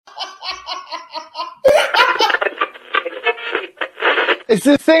Is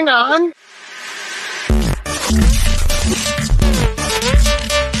this thing on?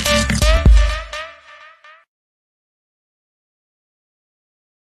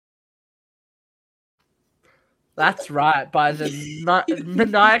 That's right. By the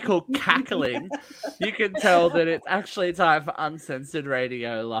maniacal cackling, you can tell that it's actually time for Uncensored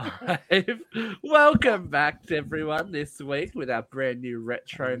Radio Live. Welcome back to everyone this week with our brand new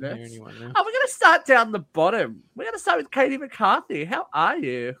retroness. We're going to start down the bottom. We're going to start with Katie McCarthy. How are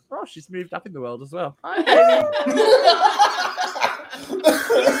you? Oh, she's moved up in the world as well. Hi, Katie.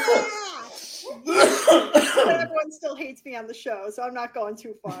 Everyone still hates me on the show, so I'm not going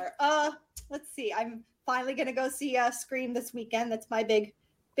too far. Let's see. I'm finally gonna go see Scream this weekend. That's my big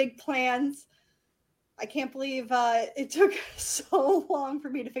plans. I can't believe it took so long for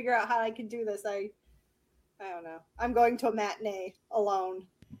me to figure out how I could do this. I don't know. I'm going to a matinee alone.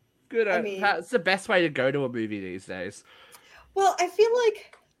 Good. That's the best way to go to a movie these days. Well, I feel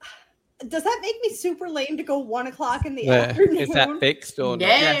like, does that make me super lame to go 1:00 in the afternoon? Is that fixed or not?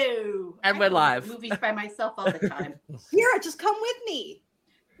 No. And we're live. Movies by myself all the time. Vera, just come with me.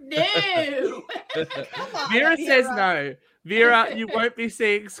 No. Come on, Vera says no. Vera, you won't be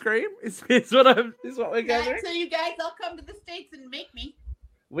seeing Scream. Is what we're going. So you guys all come to the States and make me.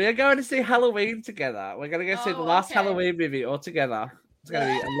 We're going to see Halloween together. We're going to go see the last Halloween movie all together. It's going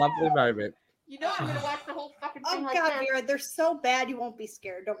to be a lovely moment. You know I'm going to watch the whole fucking thing Oh, God, Vera, they're so bad you won't be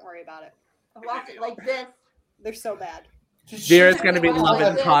scared. Don't worry about it. I'll watch it like this. They're so bad. Vera's going to be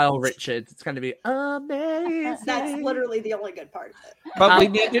loving Kyle Richards. It's going to be amazing. That's literally the only good part of it. But we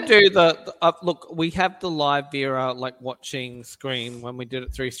need to do the look. We have the live Vera watching Scream when we did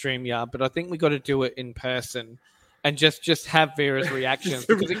it through StreamYard, but I think we got to do it in person and just have Vera's reactions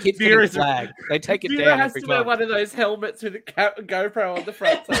because it keeps getting flagged. They take it Vera down has every to time. wear one of those helmets with a GoPro on the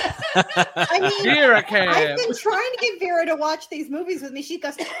front. I mean, Vera can. I've been trying to get Vera to watch these movies with me. She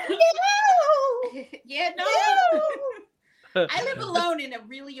goes, no. Yeah, no. I live alone in a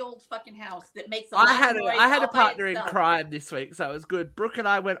really old fucking house that makes a lot of noise. I had a all by partner in itself. crime this week, so it was good. Brooke and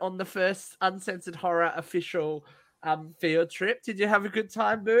I went on the first Uncensored Horror official field trip. Did you have a good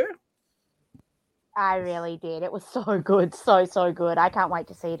time, Boo? I really did. It was so good. So good. I can't wait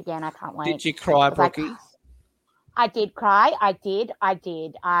to see it again. I can't wait. Did you cry, Brookie? I did cry. I did.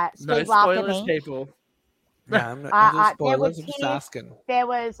 No Steve laughed at spoilers, me. people. No, I'm not spoilers. I'm just tears. asking. There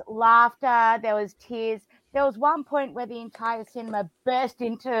was laughter. There was tears. There was one point where the entire cinema burst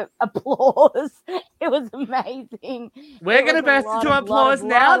into applause. It was amazing. We're going to burst into applause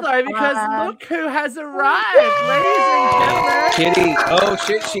now, though, because look who has arrived, ladies and gentlemen. Kitty. Oh,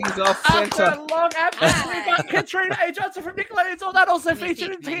 shit, she's off After center. a long absence, we've got Katrina A. Johnson from Nickelodeon's All That, also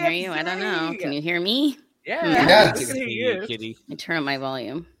featured in Can I hear you? I don't know. Can you hear me? Yeah, Yes. we can hear you. Kitty. I turn up my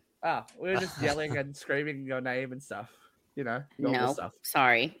volume. Oh, we were just yelling and screaming your name and stuff. You know, normal No, stuff.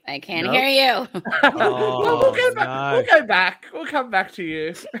 sorry. I can't Nope. hear you. Oh, We'll go back. We'll come back to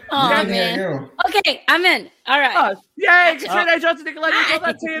you. Oh, man. Okay, I'm in. All right. Oh, yay! Katrina A. Johnson, Nickelodeon, all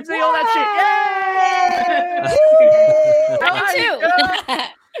that TMZ, all that shit. Yay! I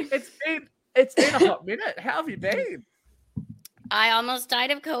too. It's been a hot minute. How have you been? I almost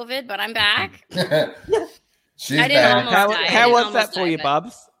died of COVID, but I'm back. She's I didn't back. almost die. I How didn't was almost that for die, you, but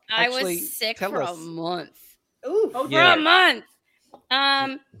Bubs? I Actually, was sick tell for us. a month. Ooh. Oh, For Yeah. a month.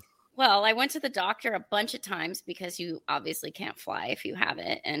 Well, I went to the doctor a bunch of times because you obviously can't fly if you have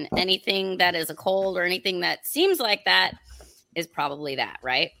it. And anything that is a cold or anything that seems like that is probably that,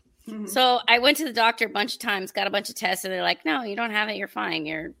 right? Mhm. So I went to the doctor a bunch of times, got a bunch of tests, and they're like, no, you don't have it. You're fine.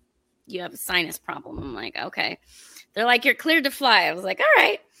 You have a sinus problem. I'm like, okay. They're like, you're cleared to fly. I was like, all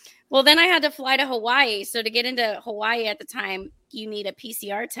right. Well, then I had to fly to Hawaii. So to get into Hawaii at the time, you need a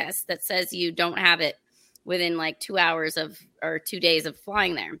PCR test that says you don't have it within like 2 hours or 2 days of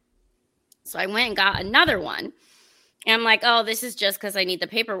flying there. So I went and got another one. And I'm like, oh, this is just because I need the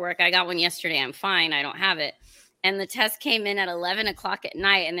paperwork. I got one yesterday. I'm fine. I don't have it. And the test came in at 11 o'clock at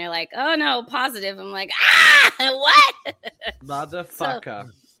night. And they're like, oh, no, positive. I'm like, what? Motherfucker.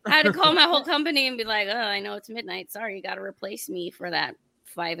 So I had to call my whole company and be like, oh, I know it's midnight. Sorry, you got to replace me for that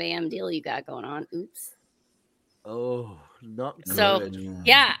 5 a.m. deal you got going on. Oops. Oh, not good. So,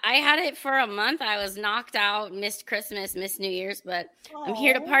 yeah, I had it for a month. I was knocked out, missed Christmas, missed New Year's, but I'm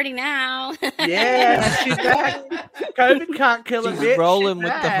here to party now. Yeah, she's back. COVID can't kill a She's bitch. rolling She's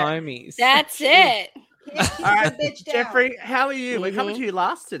with the back. homies. That's it. Can't keep All right, the bitch down. Jeffrey, how are you? We're coming to you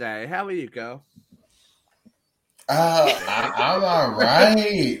last today. How are you, girl? I'm all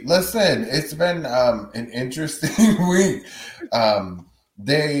right. Listen, it's been an interesting week.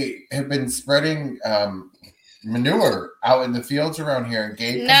 They have been spreading manure out in the fields around here, and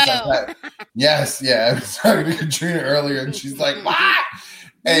Gabe comes outside. Yes, yeah. I was talking to Katrina earlier, and she's like, "What?"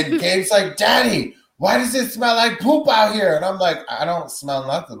 And Gabe's like, "Daddy, why does it smell like poop out here?" And I'm like, "I don't smell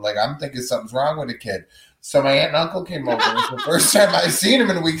nothing. Like, I'm thinking something's wrong with the kid." So my aunt and uncle came over. It was the first time I've seen him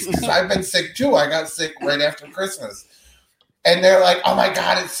in weeks because I've been sick too. I got sick right after Christmas. And they're like, "Oh my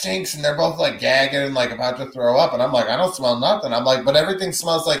God, it stinks." And they're both like gagging and like about to throw up. And I'm like, "I don't smell nothing." I'm like, "But everything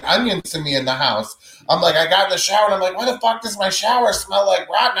smells like onions to me in the house." I'm like, I got in the shower and I'm like, "Why the fuck does my shower smell like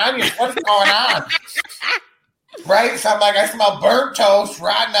rotten onions? What's going on?" Right? So I'm like, I smell burnt toast,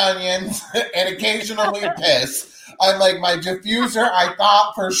 rotten onions, and occasionally piss. I'm like, my diffuser, I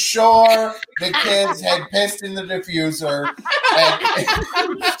thought for sure the kids had pissed in the diffuser. And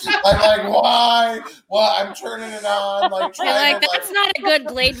I'm like, why? Well, I'm turning it on. Like, trying to, that's not a good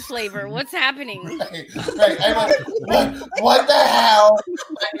Glade flavor. What's happening? Right. I'm like, what the hell?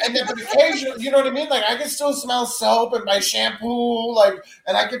 And then, but occasionally, you know what I mean? Like, I can still smell soap and my shampoo, like,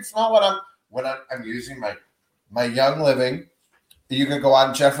 and I can smell when I'm using my Young Living. You can go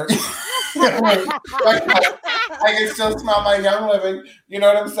on Jeffrey. I can still smell my Young Living. You know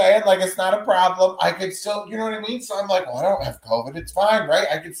what I'm saying? Like, it's not a problem. I can still, you know what I mean? So I'm like, well, I don't have COVID. It's fine, right?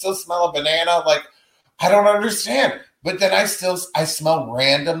 I can still smell a banana. Like, I don't understand. But then I smell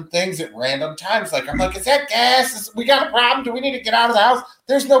random things at random times. Like, I'm like, is that gas? We got a problem? Do we need to get out of the house?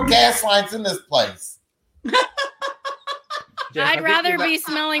 There's no gas lines in this place. Jeff, I'd rather be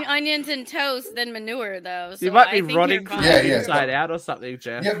smelling onions and toast than manure, though. So you might be rotting from the inside out or something,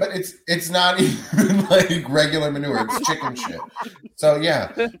 Jeff. Yeah, but it's not even like regular manure. It's chicken shit. So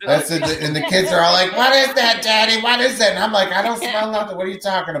yeah, that's it. And the kids are all like, "What is that, Daddy? What is it?" And I'm like, "I don't smell nothing. What are you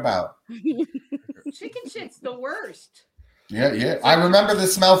talking about?" Chicken shit's the worst. Yeah. I remember the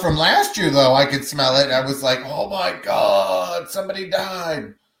smell from last year, though. I could smell it. I was like, "Oh my God, somebody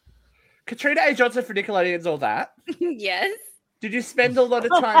died." Katrina A. Johnson for Nickelodeon's all that. Yes. Did you spend a lot of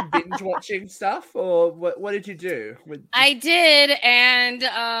time binge watching stuff, or what did you do? I did, and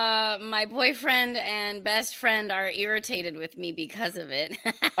my boyfriend and best friend are irritated with me because of it.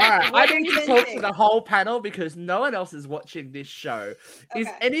 All right, I need to talk to the whole panel because no one else is watching this show. Okay. Is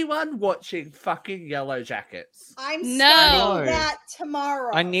anyone watching fucking Yellow Jackets? I'm starting that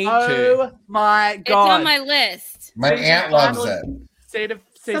tomorrow. I need to. Oh my God. It's on my list. My aunt loves it.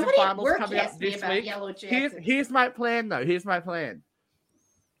 Season finals coming up this week. Here's my plan, though. Here's my plan.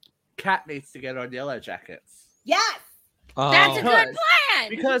 Kat needs to get on Yellow Jackets. Yes. That's a good plan.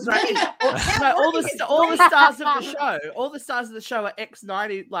 Because all the stars of the show are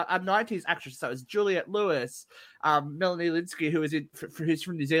 '90s actresses. So it's Juliette Lewis, Melanie Linsky, who's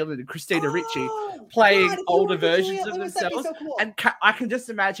from New Zealand, and Christina Ricci playing older versions of themselves. So cool. And I can just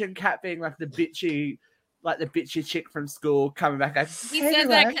imagine Kat being like the bitchy chick from school coming back. He says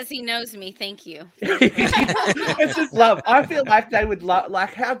that because he knows me. Thank you. It's just love. I feel like they would love.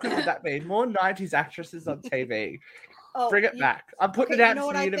 Like, how good would that be? More '90s actresses on TV. Bring it back. I'm putting it out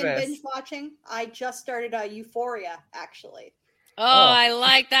into the universe. I've been binge watching? I just started Euphoria, actually. Oh, I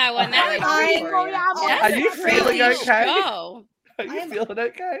like that one. Are you feeling okay? Are you feeling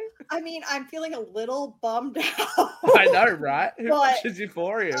okay? I mean, I'm feeling a little bummed out. I know, right? Who watches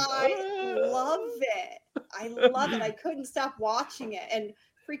Euphoria? I love it. I couldn't stop watching it. And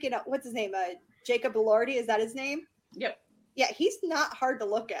freaking out, what's his name? Jacob Elordi, is that his name? Yep. Yeah, he's not hard to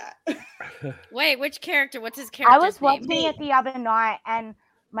look at. Wait, which character? What's his character? I was watching it the other night and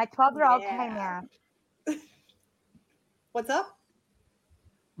my 12-year-old came out. What's up?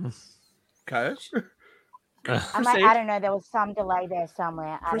 Coach? I'm like, I don't know. There was some delay there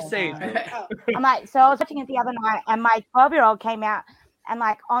somewhere. Proceed. I'm like, so I was watching it the other night, and my 12-year-old came out, and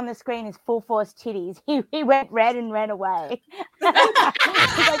like on the screen is full force titties. He went red and ran away. He's like,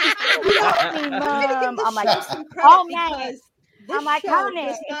 Mom. I'm like, oh man. I'm like,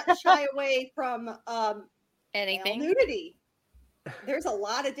 does not shy away from anything nudity. There's a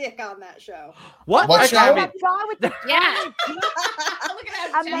lot of dick on that show. What show? Yeah. Look at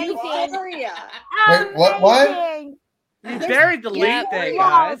that. Amazing. Wait, what? You buried the lead there,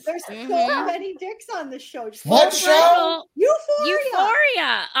 guys. There's so many dicks on the show. What show?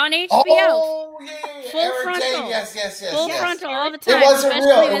 Euphoria on HBO. Oh, yeah. Full frontal. Yes. Full frontal all the time. It wasn't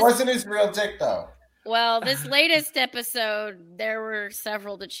real. It wasn't his real dick, though. Well, this latest episode, there were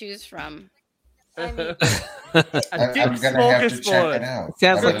several to choose from. I'm going to have to check it out.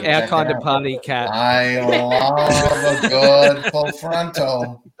 Sounds like our kind of party, Kat. I love a good full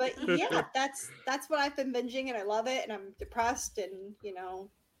frontal. But yeah, that's what I've been binging, and I love it, and I'm depressed, and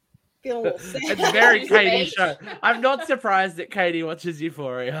Feel a little sad. It's very Katie show. I'm not surprised that Katie watches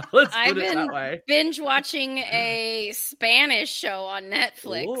Euphoria. Let's put it that way. Binge watching a Spanish show on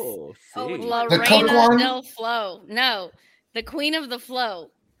Netflix. Ooh, La The cook Reina one? del Flow. No, the Queen of the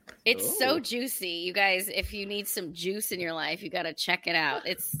Flow. It's so juicy, you guys. If you need some juice in your life, you got to check it out.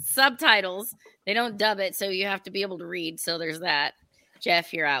 It's subtitles. They don't dub it, so you have to be able to read. So there's that.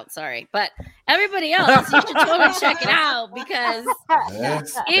 Jeff, you're out. Sorry. But everybody else, you should totally check it out because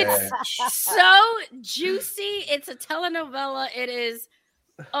it's so juicy. It's a telenovela. It is.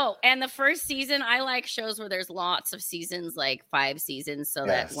 Oh, and the first season, I like shows where there's lots of seasons, like 5 seasons, so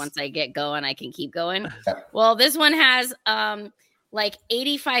that once I get going, I can keep going. Well, this one has like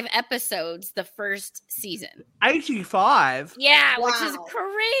 85 episodes the first season. 85? Yeah, which is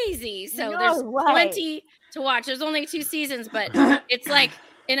crazy. So there's plenty to watch. There's only 2 seasons, but it's like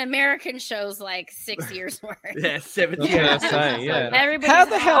in American shows like 6 years worth. Yeah, 70 years. How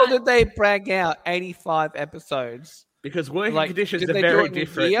the hell did they brag out 85 episodes? Because working conditions are very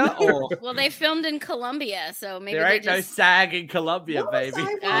different. Well, they filmed in Colombia, so maybe there ain't no SAG in Colombia, baby.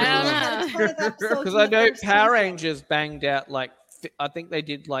 I don't know. Because I know Power Rangers banged out like, I think they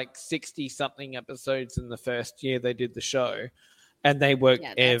did like 60 something episodes in the first year they did the show, and they worked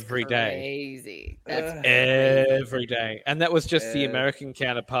every day. Crazy. That's every day, and that was just the American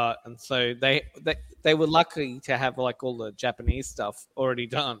counterpart. And so they were lucky to have like all the Japanese stuff already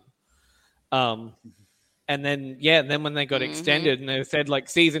done. And then when they got extended and they said like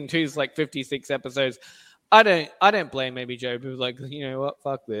season 2 is like 56 episodes. I don't blame maybe Joe, who was like, you know what,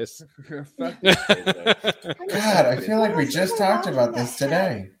 fuck this. God, I feel like we just talked about this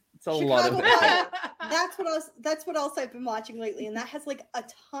today. It's a lot of That's what else I've been watching lately, and that has like a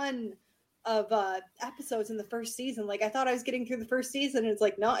ton of episodes in the first season. Like I thought I was getting through the first season, and it's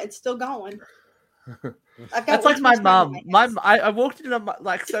like, no, it's still going. That's like my mum. I walked in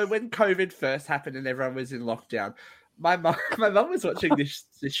like, so when COVID first happened and everyone was in lockdown, my mum was watching this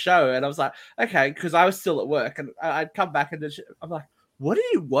show, and I was like, okay, because I was still at work, and I'd come back and I'm like, what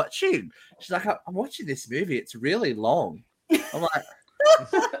are you watching? She's like, I'm watching this movie. It's really long. I'm like,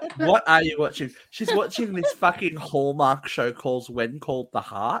 what are you watching? She's watching this fucking Hallmark show called the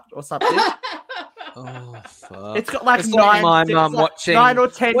Heart or something. Oh fuck! It's got like watching 9 or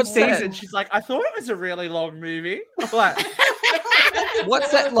 10 seasons. She's like, I thought it was a really long movie. I'm like, what's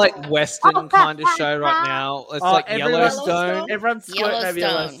that like Western kind of show right now? It's like Yellowstone. Everyone's squirting over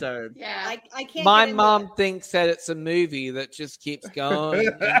Yellowstone. Yeah, I can't. My mum thinks that it's a movie that just keeps going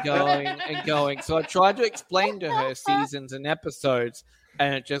and going and going. So I tried to explain to her seasons and episodes,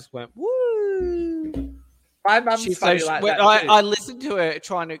 and it just went woo. My mum's funny like that too. I listened to her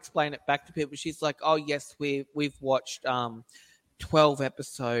trying to explain it back to people. She's like, "Oh yes, we've watched 12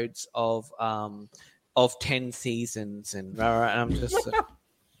 episodes of 10 seasons," and I'm just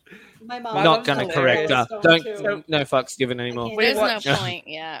not going to correct her. No fucks given anymore. There's no point.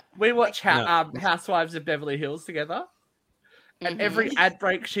 Yeah, we watch Housewives of Beverly Hills together, and every ad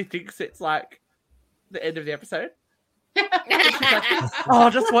break she thinks it's like the end of the episode.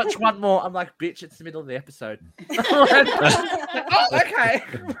 Like, just watch one more. I'm like, bitch, it's the middle of the episode. Okay.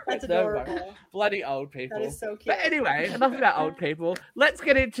 That's adorable. Bloody old people. That is so cute. But anyway, enough about old people. Let's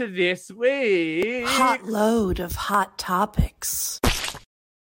get into this week. Hot load of hot topics.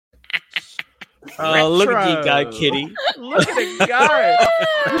 Oh, look at you go, kitty. Look at it go.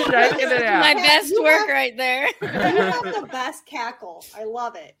 Shaking it out. My best work right there. You have the best cackle. I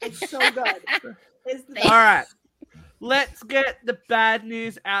love it. It's so good. It's the best. All right. Let's get the bad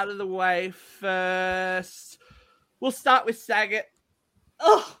news out of the way first. We'll start with Saget.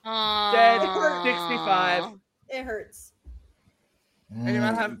 Oh, dead, 65. It hurts.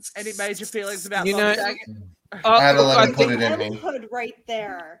 Anyone have any major feelings about Saget? Adeline put it in me. Right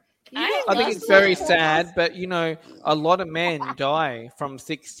there. I think it's very sad, but a lot of men die from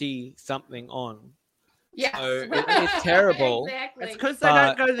 60 something on. Yeah, so it's terrible. Exactly. It's because they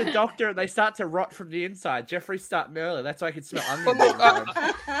don't go to the doctor and they start to rot from the inside. Jeffrey's starting early. That's why I can smell onions.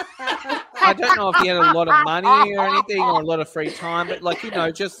 I don't know if he had a lot of money or anything or a lot of free time, but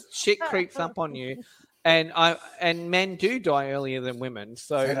just shit creeps up on you. And men do die earlier than women,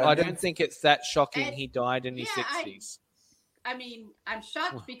 so I don't think it's that shocking he died in his 60s. I mean, I'm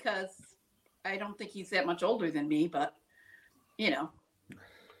shocked because I don't think he's that much older than me, but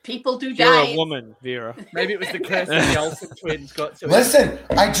people do die. You're a woman, Vera. Maybe it was the curse of the Olsen twins got to him. Listen,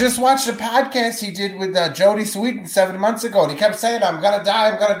 I just watched a podcast he did with Jodie Sweetin 7 months ago, and he kept saying, I'm going to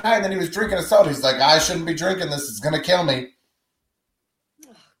die, and then he was drinking a soda. He's like, I shouldn't be drinking this. It's going to kill me.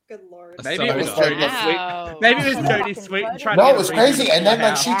 Good lord. Maybe So it was it was Jodie like- Sweet. Maybe it was Jodie Sweet and trying to No, get it was a crazy. reason And then to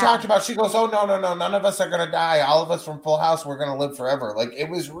like come she out. talked about, she goes, "Oh no, none of us are gonna die. All of us from Full House, we're gonna live forever." Like it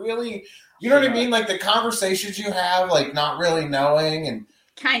was really, you know what I mean? Like the conversations you have, like not really knowing, and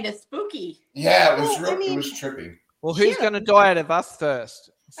Kind of spooky. yeah, it was Well, I mean- it was trippy. Well, who's going to die out of us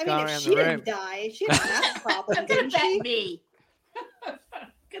first? Let's I go mean, if around she the room. didn't die, she had a math problem, Could didn't have she? been me.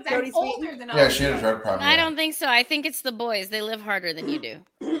 Because Jodie I'm Sweet? older than all Yeah, of she had a you. drug problem. I don't think so. I think it's the boys. They live harder than you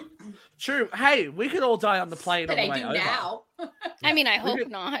do. True. Hey, we could all die on the plane But on the I way do over. now. I mean, I We hope could-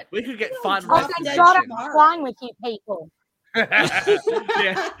 not. We could get fun drop Oh, dead thank God restitution. I'm flying with you people.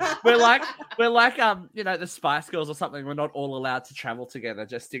 Yeah, we're like the Spice Girls or something. We're not all allowed to travel together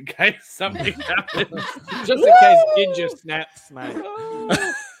just in case something happens. Just in case Ginger snaps, mate.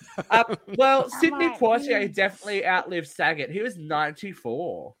 Well, Sidney right. Poitier definitely outlived Saget. He was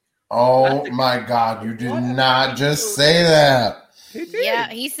 94. Oh my God, you did not just say that. He did. Yeah,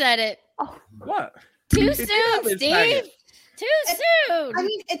 he said it. What? Too did soon, outlive Steve. Saget. Too soon. I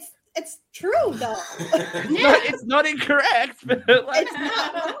mean, it's true though. No, it's not incorrect, but like, It's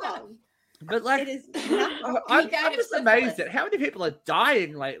not wrong. but like, It is not wrong. I'm He died of just amazed syphilis. at how many people are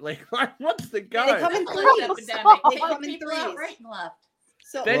dying lately. Like, what's the go? They come in Syphilis threes. epidemic. They Taking come in people out threes. right and left.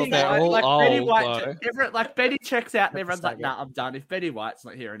 So Betty they're White, all like Betty old, White, though. Betty checks out and everyone's like, Saget. "Nah, I'm done." If Betty White's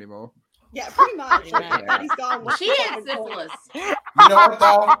not here anymore, yeah, pretty much. Yeah. Betty's gone. She had syphilis. You know what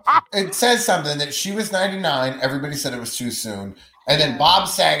though? It says something that she was 99. Everybody said it was too soon. And then Bob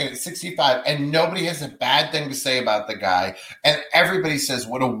Saget at 65, and nobody has a bad thing to say about the guy. And everybody says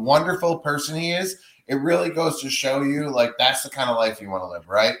what a wonderful person he is. It really goes to show you, like, that's the kind of life you want to live,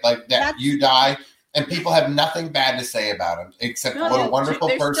 right? Like, that you die, and people have nothing bad to say about him, except what a wonderful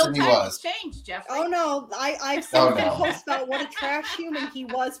person he was. Change, Jeffrey. Oh no, I've seen posts about what a trash human he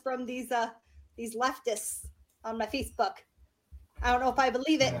was from these leftists on my Facebook. I don't know if I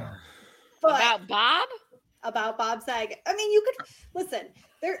believe it, but About Bob Saget. I mean, you could listen.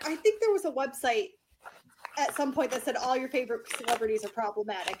 I think there was a website at some point that said all your favorite celebrities are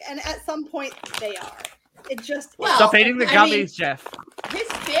problematic, and at some point they are. It just stop eating the gummies, Jeff. His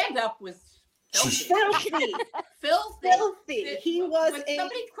stand-up was filthy. filthy. He was when a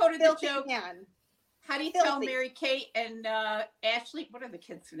somebody quoted the filthy joke. man. How do you tell Filthy. Mary Kate and Ashley? What are the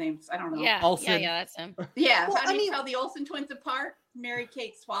kids' names? I don't know. Yeah, Olsen. yeah, that's him. Yeah. Well, How do you tell the Olsen twins apart? Mary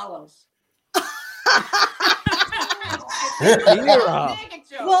Kate swallows. Vera.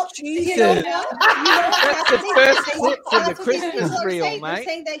 Well, Jesus. you know what? That's the first clip from the Christmas people are reel, saying. They're mate.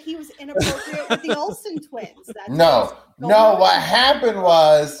 saying that he was inappropriate with the Olsen twins. That's No, what happened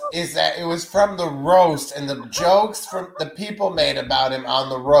is that it was from the roast, and the jokes from the people made about him on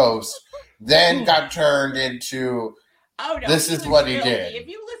the roast then got turned into this is what he did. If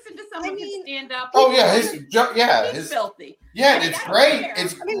you listen to someone who stand up, Oh yeah, his filthy. Yeah, I mean, it's I don't great. care.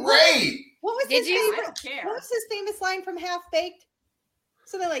 It's I mean, great. What was Did his you- I favorite? don't care. What was his famous line from Half Baked?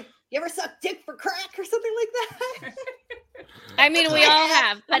 Something like, "You ever suck dick for crack?" or something like that. I mean, we all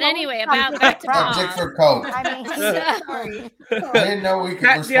have. But anyway, back to Or dick Bob. for coke. I mean, Sorry. I didn't know we could.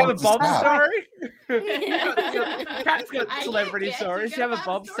 Kat, do you have a supposed to Bob stop. story? Kat's got I celebrity get it. stories. You Do you have got a a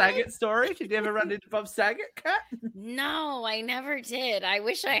Bob Bob story? Saget story? Did you ever run into Bob Saget, Kat? No, I never did. I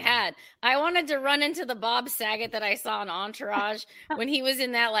wish I had. I wanted to run into the Bob Saget that I saw on Entourage when he was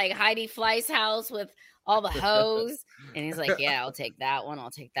in that like Heidi Fleiss house with all the hoes. And he's like, yeah, I'll take that one. I'll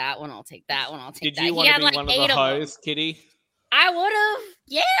take that one. I'll take that one. I'll take Did that. you He want to had be like one of 8 the of them. hoes, Kitty? I would have.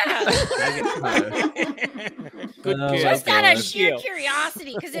 Yeah. Good Oh, girl. Just out of Good sheer girl.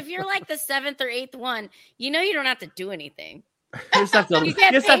 curiosity. Because if you're like the 7th or 8th one, you know you don't have to do anything. You just have to, You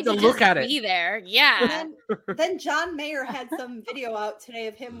get paid to look just at it. be there. Yeah. Then John Mayer had some video out today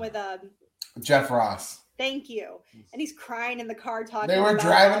of him with Jeff Ross. thank you, and he's crying in the car talking. They were about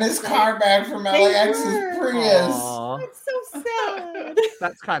driving how his it's car back from LAX's were. Prius. Aw, It's so sad.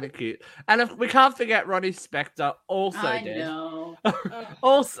 that's kind of cute. And if we can't forget Ronnie Spector, also I dead. know.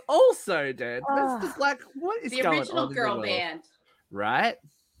 Also dead. Oh. That's just like, what is The going original on in the girl world? band. Right?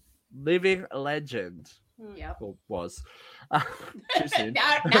 Living legend. Yep. Or was. Too soon.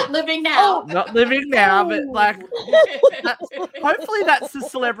 Not living now. Not living now, but like, hopefully that's the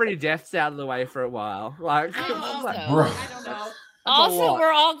celebrity deaths out of the way for a while. Like, Oh, like, so- Bro. I don't know. Also, lot.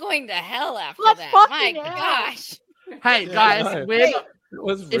 we're all going to hell after Let's that. My fucking hell. gosh. hey Yeah, guys, I know. we're, It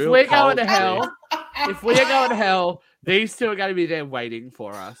was if real we're going cold to today. hell, if we're going to hell, these two are going to be there waiting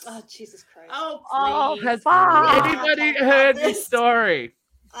for us. Oh Jesus Christ! Oh, Oh, please. Has fuck. anybody heard this story?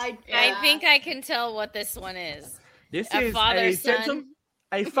 I I think I can tell what this one is. This A is father-son?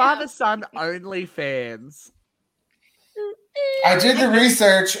 a father-son OnlyFans. I did the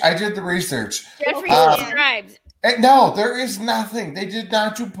research. Jeffrey Uh, describes. No, there is nothing. They did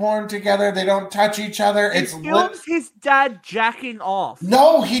not do porn together. They don't touch each other. He films his dad jacking off.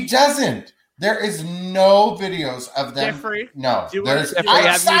 No, he doesn't. There is no videos of them. Jeffrey, no, there's.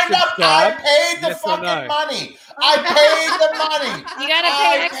 I signed up. I paid the fucking money. I paid the money. You gotta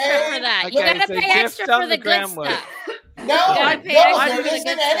pay extra for that. You gotta pay extra for the good stuff. No, there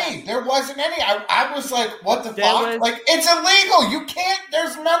isn't any. There wasn't any. I was like, what the fuck? Like, it's illegal. You can't.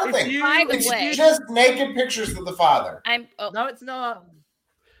 There's nothing. It's just naked pictures of the father. No, it's not.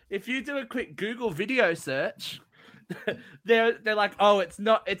 If you do a quick Google video search, they're like, oh, it's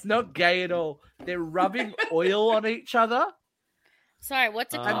not gay at all. They're rubbing oil on each other. Sorry,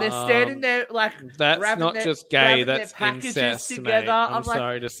 what's it called? And they're standing there like that's not just gay, that's incest together. Mate. I'm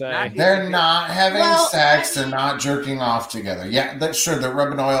sorry to say. They're not having sex, they're not jerking off together. Yeah, sure, they're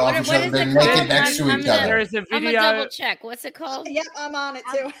rubbing oil off each other, they're naked next to each other. There is a video. I'm gonna double check. What's it called? Yep, I'm on it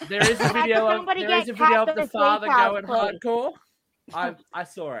too. There is a video of the father going hardcore. I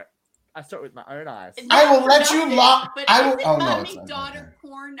saw it. I saw it with my own eyes. I will let you lock. I will. Oh no, it's daughter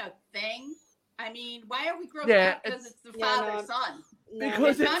porn a thing. I mean, why are we grossed out because it's the father son?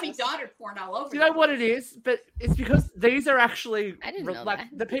 Because it's mommy daughter porn all over. You know what it is? But it's because these are actually like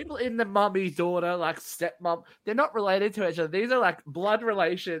the people in the mummy daughter, like stepmom. They're not related to each other. These are like blood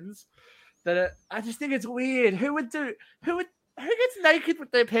relations. I just think it's weird. Who gets naked with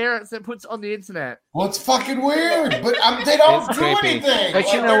their parents and puts on the internet? Well, it's fucking weird, but they don't do anything.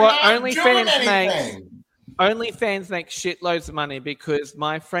 But you know what? OnlyFans makes shitloads of money because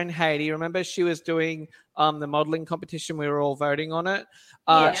my friend Haiti, remember she was doing the modeling competition? We were all voting on it.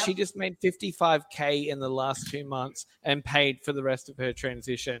 She just made $55,000 in the last 2 months and paid for the rest of her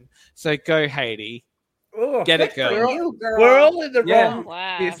transition. So go, Haiti. Oh, get it, girl. We're all in the wrong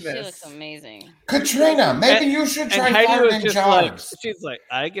business. She looks amazing. Katrina, maybe you should try farting in jars. She's like,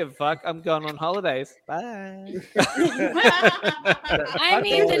 I give a fuck. I'm going on holidays. Bye. I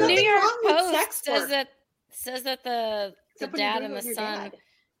mean, the New York Post says that the dad and the son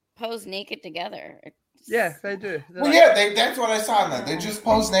pose naked together. Yeah, they do. That's what I saw in that. They just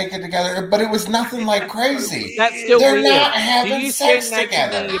posed naked together, but it was nothing like crazy. That's still They're weird. not having sex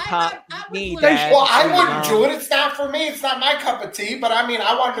together. Well, I wouldn't do it. It's not for me. It's not my cup of tea. But I mean,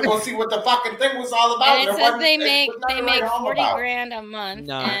 I wanted to go see what the fucking thing was all about. And it says they make $40,000 a month.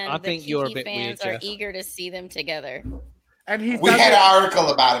 No, and I think you're a bit fans weird, are eager to see them together. And we had an article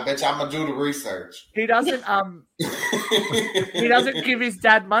about it, bitch. I'm gonna do the research. He doesn't. He doesn't give his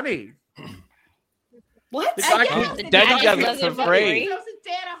dad money. What? Daddy does it for free. He gives his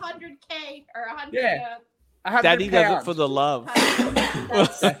dad $100K or $100. Yeah. Daddy does it for the love.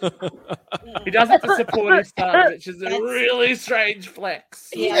 He does it to support his son, which is a really strange flex.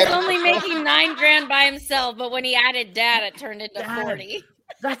 He was only making $9,000 by himself, but when he added dad, it turned into 40.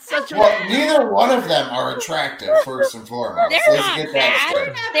 That's such a. Well, neither one of them are attractive. First and foremost, they're not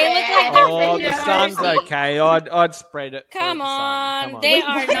bad. They look like the son's okay. I'd spread it. Come on, they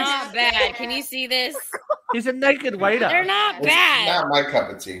are not bad. Can you see this? He's a naked waiter. They're not bad. Not my cup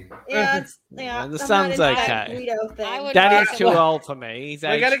of tea. Yeah, the son's okay. Daddy's too old for me. He's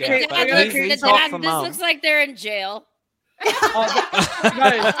aged out. He's hot for mum. This looks like they're in jail. No,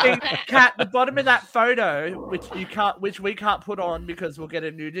 see, Kat, the bottom of that photo, which we can't put on because we'll get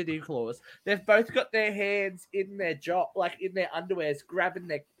a nudity clause. They've both got their hands in their job, like in their underwears, grabbing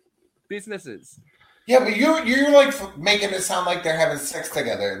their businesses. Yeah, but you're like making it sound like they're having sex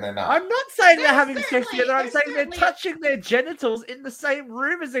together, and they're not. I'm not saying they're having sex together. I'm saying they're touching their genitals in the same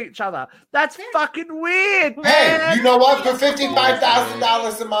room as each other. That's fucking weird, man. Hey, you know what? For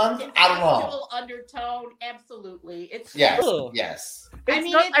 $55,000 a month, I don't know. Undertone, absolutely. It's yes.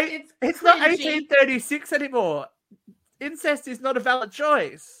 It's not 1836 anymore. Incest is not a valid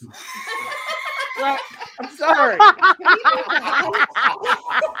choice. Like, I'm sorry. I'm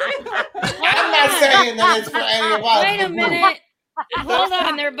not saying that it's for any of us. Wait a minute. Hold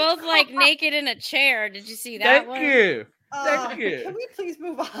on. They're both like naked in a chair. Did you see that one? Thank you. Can we please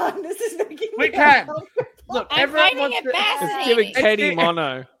move on? This is making we me can. Look, I'm everyone finding wants it fascinating. It's giving Katie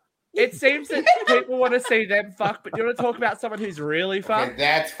mono. It seems that people want to see them fuck, but you want to talk about someone who's really fucked? Okay,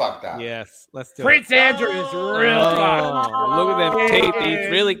 that's fucked up. Yes, let's do Prince it. Andrew is real fucked. Look at them teeth. He's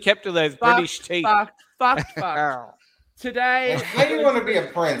really kept to those British teeth. Fucked. Today, how do you want to be a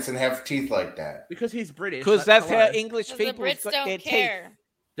prince and have teeth like that? Because he's British. Because that's how English people the Brits got don't their care. teeth.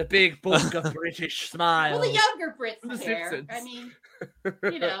 The big book of British smiles. Well, the younger Brits The care. Simpsons. I mean,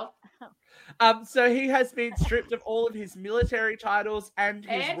 you know. So he has been stripped of all of his military titles and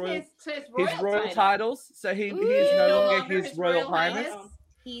his royal titles. So he is no longer his Royal Highness.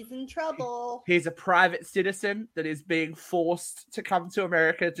 He's in trouble. He's a private citizen that is being forced to come to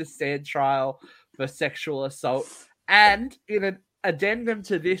America to stand trial for sexual assault. And in an addendum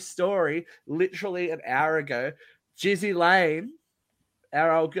to this story, literally an hour ago, Jizzy Lane,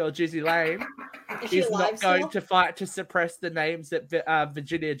 our old girl Jizzy Lane, is not going to fight to suppress the names that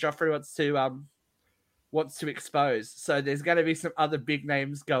Virginia Joffrey wants to expose. So there's going to be some other big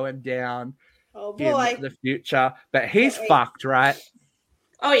names going down in the future. But he's fucked, right?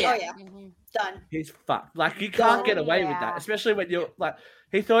 Oh yeah. Done. He's fucked. Like, you can't get away with that, especially when you're like,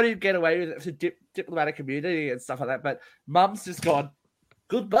 he thought he'd get away with it for diplomatic immunity and stuff like that. But Mum's just gone,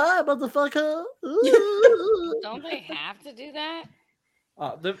 goodbye, motherfucker. Don't they have to do that?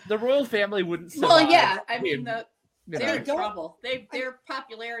 The royal family wouldn't survive. Well, yeah. I mean, they're in trouble. Their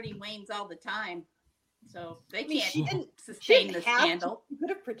popularity wanes all the time, so they can't sustain the scandal. She could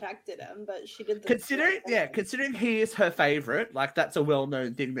have protected him, but she did. Considering he is her favorite, like, that's a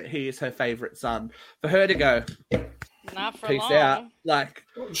well-known thing that he is her favorite son. For her to go, not for peace long. out. Like,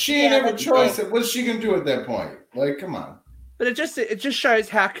 she ain't have a choice. What's she gonna do at that point? Like, come on. But it just shows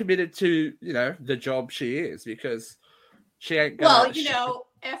how committed to the job she is, because she ain't gonna. Well,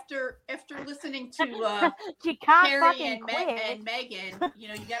 after listening to she can't Harry and Meghan, you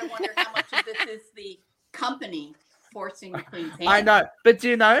got to wonder how much of this is the company forcing the Queen's hand. I know, but do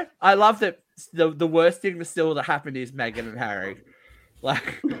you know? I love that the worst thing that happened is Meghan and Harry.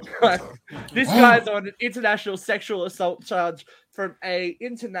 Like this guy's on an international sexual assault charge from a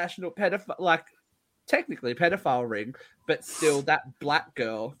international pedophile, like technically pedophile ring, but still that black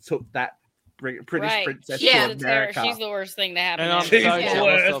girl took that British princess to America. She's the worst thing to happen. And I'm She's so the jealous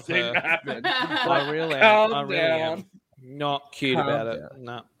worst of thing her. to happen. I really am not cute about it.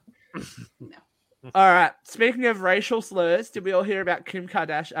 No. All right. Speaking of racial slurs, did we all hear about Kim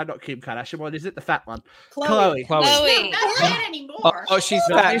Kardashian? Not Kim Kardashian. What is it? The fat one. Chloe. Not fat anymore. Oh, she's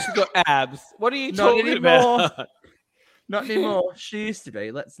fat. She's got abs. What are you talking about? Not anymore. She used to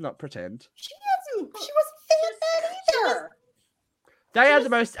be. Let's not pretend. She wasn't fat either. They are the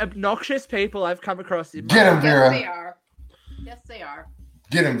most obnoxious people I've come across in my Get him, life. Vera. Yes, they are.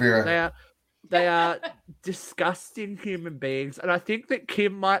 Get him, Vera. They are disgusting human beings, and I think that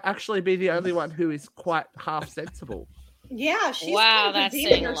Kim might actually be the only one who is quite half sensible. Yeah, she's Wow, kind of that's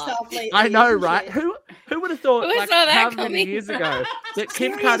redeeming saying a lot. herself lately. I know, isn't right? she? Who would have thought, Who like, saw that how many coming? years ago, that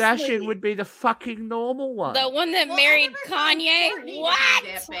Kim Seriously. Kardashian would be the fucking normal one? The one that Well, married I never thought Kanye? Courtney What? would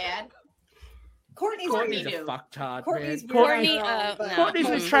be that bad. Courtney's Courtney's pretty a fucktard, Courtney's man. really Courtney, wrong, but- no. Courtney's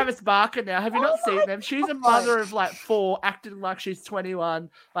with Travis Barker now. Have you not seen them? She's a mother of like 4, acting like she's 21.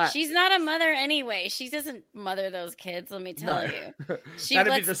 Like, She's not a mother anyway. She doesn't mother those kids, let me tell you. She that'd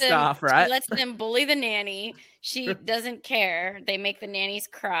be lets the them, staff, right? She lets them bully the nanny. She doesn't care. They make the nannies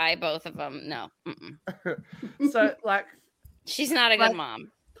cry, both of them. No. Mm-mm. So, like, She's not a Like- good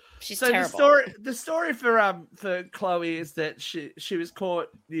mom. She's so terrible. the story for Chloe is that she was caught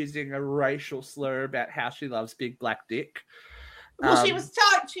using a racial slur about how she loves big black dick. Well, she was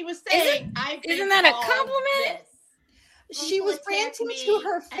taught. She was saying, isn't that a compliment? She was People attack ranting me, to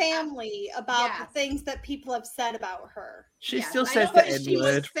her and family about Yes. the things that people have said about her. She Yes, still I says know, the but N she was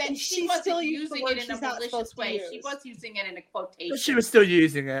word. saying- And She she wasn't still used the using word it in a she's not malicious supposed to way. use. She was using it in a quotation. But she was still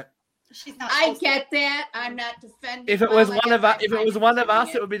using it. She's not. I supposed to. get that. I'm not defending. If it was Mom. I one get of us, that. if it I'm was one of us,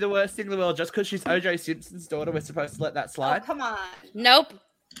 using it would be the worst thing in the world. Just because she's OJ Simpson's daughter, we're supposed to let that Oh, slide. come on. Nope.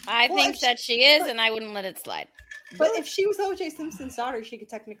 I Well, think if that she is, and I wouldn't let it slide. But if she was O.J. Simpson's daughter, she could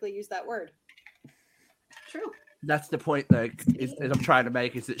technically use that word. True. That's the point, though. Is I'm trying to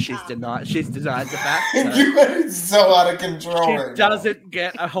make is that she's denied the fact. So You are so out of control. she right now. doesn't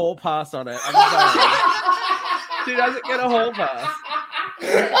get a whole pass on it. I'm sorry. She doesn't get a whole pass.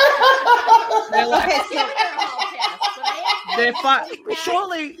 They're like, Okay, I'm giving her a whole pass, but I am they're fine. actually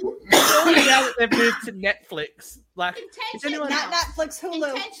Surely now that they've moved to Netflix, like, is Intention, anyone? Not Netflix, Hulu.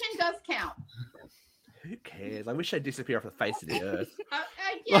 intention does count. Who cares? I wish they'd disappear off the face of the earth.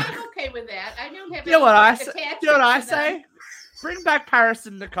 Yeah, I'm okay with that. I don't have. You know what I any say? attachment You know what I to them. say? Bring back Paris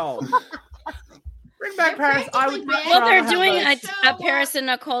and Nicole. Bring back They're Paris. I would. practically much back. Well, rather they're have doing those- a Paris and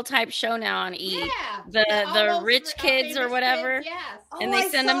Nicole type show now on E. Yeah. The Almost rich kids or famous whatever. kids, yes. And Oh, they I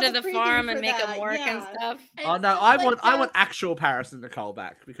send saw them to the preview farm for and make them that, work and yeah. stuff. Oh It's no, just I like want the- actual Paris and Nicole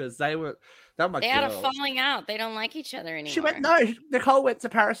back because they were my They had a girls. falling out. They don't like each other anymore. She went Nicole went to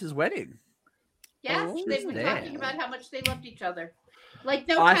Paris's wedding. Yes, Oh, they've been there. talking about how much they loved each other. Like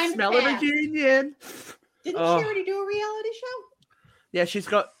no I time smell a passed. reunion. Didn't Oh. she already do a reality show? Yeah, she's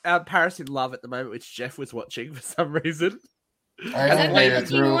got Paris in Love at the moment, which Jeff was watching for some reason. I only made it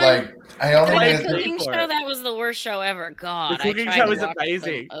through I only made it the cooking show. That was the worst show ever. God, the cooking show was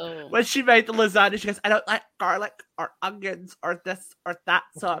amazing. When she made the lasagna, she goes, "I don't like garlic or onions or this or that,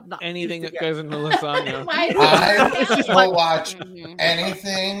 so I'm not anything that goes in the lasagna." I will watch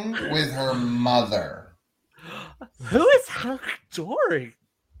anything with her mother. Who is Hunky Dory?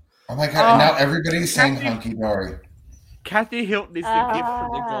 Oh my god! Now everybody's saying Hunky Dory. Kathy Hilton is the gift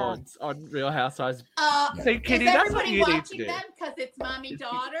from the gods on Real Housewives. So, Kitty, is everybody watching them because it's mommy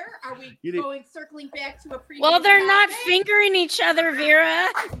daughter? Are we circling back to a previous? Well, they're not fingering each other, Vera.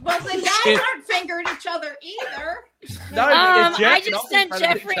 Well, the guys aren't fingering each other either. No, I just sent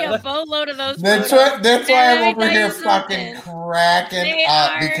Jeffrey a boatload of those. That's why I'm over here fucking cracking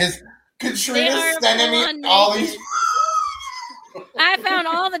up because Katrina's sending me all these. I found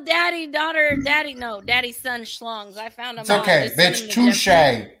all the daddy-son schlongs. I found them. It's okay, bitch. Touche.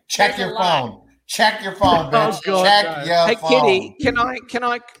 Check your phone. Check your phone, bitch. Check your phone. Kitty, can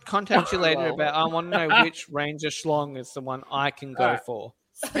I contact you later about? I want to know which Ranger schlong is the one I can go for.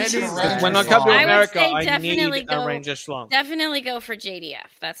 When I come to America, I need a Ranger schlong. Definitely go for JDF.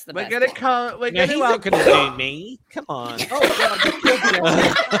 That's the best. He's not going to do me. Come on.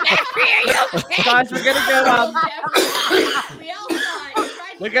 Guys, we're gonna go.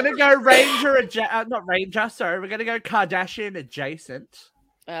 We're gonna go Ranger, not Ranger. Sorry, we're gonna go Kardashian adjacent.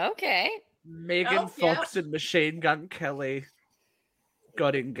 Okay. Megan Fox and Machine Gun Kelly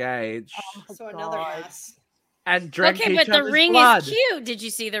got engaged. So another mess. And drank each but the other's ring blood. is cute. Did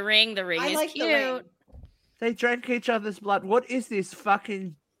you see the ring? The ring is cute. The ring. They drank each other's blood. What is this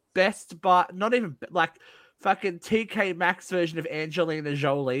fucking Best Buy? Not even fucking TK Maxx version of Angelina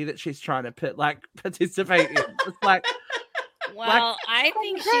Jolie that she's trying to participate in. It's like. Well, I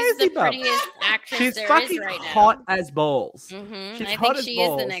think she's the prettiest actress she's there fucking is right now. hot as balls. Mm-hmm. I think she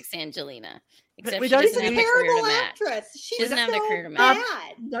is the next Angelina. Except she's doesn't a have the career terrible to match. actress. She doesn't have the career to match.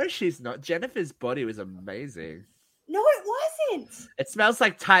 No, she's not. Jennifer's body was amazing. No, it wasn't. It smells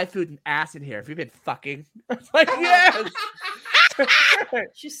like Thai food and ass in here. Have you been fucking? It's like, yes.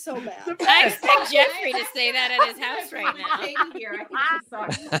 She's so bad. I expect Jeffrey to say that at his house right now.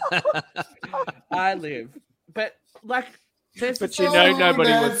 I live. But, but you know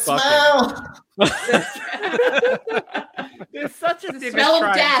nobody was fucking. There's such a thing as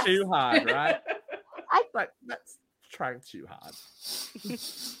trying too hard, right? That's trying too hard.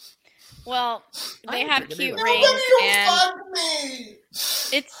 Well, they have cute rings, and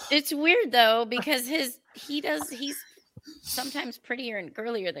it's weird though because he's sometimes prettier and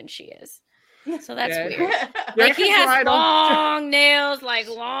girlier than she is. So that's weird. He has long nails,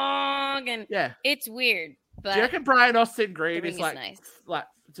 and it's weird. But do you reckon Brian Austin Green is nice.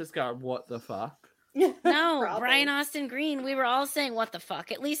 Just going, what the fuck? No, Brian Austin Green. We were all saying, what the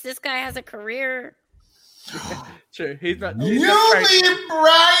fuck? At least this guy has a career. True. He's not. You leave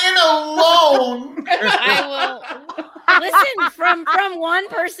Brian alone. I will listen from one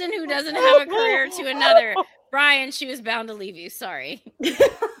person who doesn't have a career to another. Brian, she was bound to leave you. Sorry. He was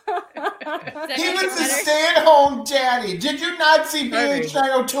a stay-at-home daddy. Did you not see BH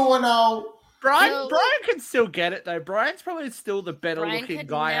 90210? Brian can still get it though. Brian's probably still the better looking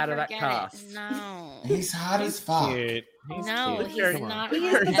guy out of that cast. No, he's hot as fuck. He's not. He is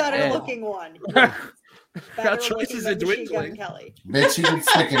the better looking one. Our choices are dwindling. Bitch, he can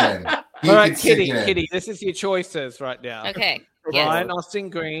stick it in. All right, Kitty, this is your choices right now. Okay. Brian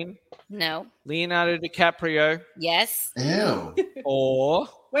Austin Green. No. Leonardo DiCaprio. Yes. Ew. Or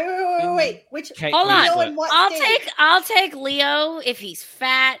wait. Which? Hold on. I'll take Leo if he's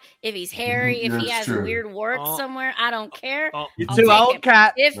fat, if he's hairy, if he has weird warts somewhere. I don't care. You're too old,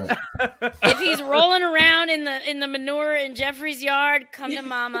 Cat. If he's rolling around in the manure in Jeffrey's yard, come to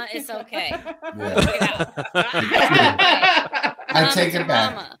Mama. It's okay. I take it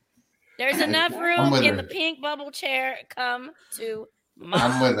back. Mama. There's enough room in the pink bubble chair. Come to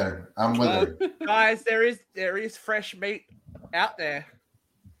Mama. I'm with her. Guys, there is fresh meat out there.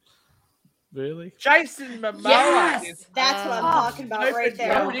 Really? Jason Momoa. Yes, that's what I'm talking about right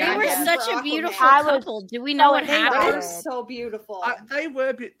there. They were such a beautiful couple. Do we know what happened? They were so beautiful.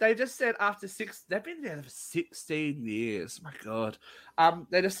 They just said after they've been together for 16 years. My God.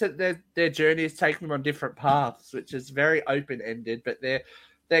 They just said their journey is taking them on different paths, which is very open-ended, but they're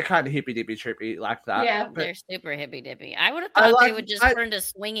kind of hippy-dippy trippy like that. Yeah, they're super hippy-dippy. I would have thought they would just turn to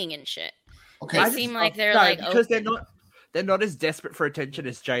swinging and shit. Okay. They seem like they're because they're not as desperate for attention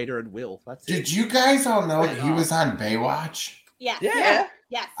as Jada and Will. Did you guys all know that he was on Baywatch? Yeah.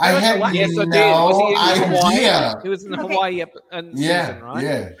 I had no idea. He was in the Hawaii season, right?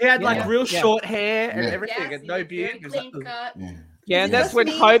 Yeah. He had real short hair and everything and no beard. Yeah, and that's when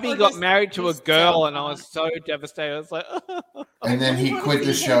Hobie got married to a girl, and I was so devastated. I was like, and then he quit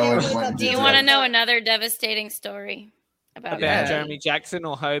the show and went. Do you want to know another devastating story about Jeremy Jackson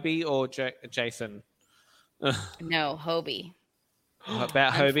or Hobie or Jason? No, Hobie.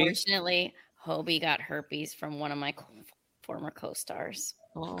 About Hobie? Unfortunately, Hobie got herpes from one of my former co-stars.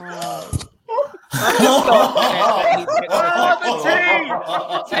 Oh,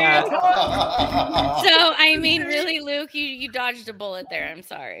 So, I mean, really, Luke, you dodged a bullet there. I'm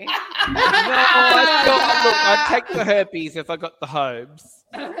sorry. No, I'd take the herpes if I got the hobes.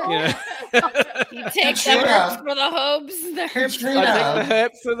 Yeah. You take the herpes for the hobes. The herpes. I take the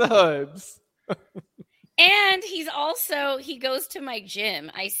herpes for the hobes. And he goes to my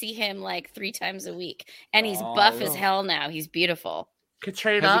gym. I see him like 3 times a week, and he's buff as hell now. He's beautiful.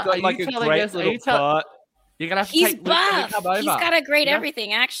 Katrina, got, like, a great little butt? You're gonna have to He's take buff. Luke to He's got a great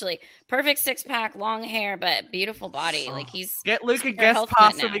everything, actually. Perfect 6-pack, long hair, but beautiful body. Like get Luke a guest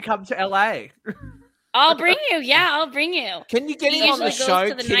pass when we come to LA. I'll bring you. Yeah, I'll bring you. Can you get him on the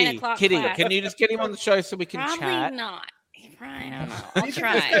show, Kitty? Class. Can you just get him on the show so we can Probably chat? Not. I don't know. I'll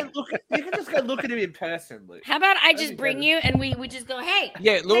try. You can just go look at him in person, Luke. How about I just bring you and we just go, hey.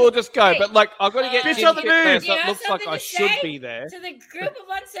 Yeah, we'll just go. But like, I've got to get Fish on the moon. So it looks like I should be there. To the group of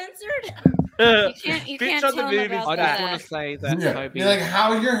Uncensored. You can't tell them about I just want to say that, Hobie. You're like,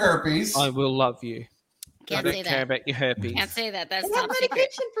 how are your herpes? I will love you. Can't I say don't care about your herpes. Can't say that. That's We have top secret.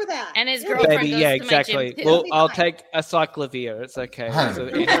 medication for that. And his girlfriend Baby, goes yeah, to exactly. my gym, Well, I'll take a cyclovir. It's okay. It's an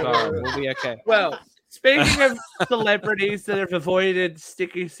antiviral. We'll be okay. Well, speaking of celebrities that have avoided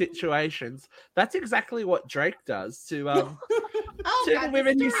sticky situations, that's exactly what Drake does to the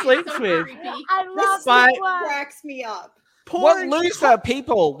women he sleeps with. I love This cracks me up. What loser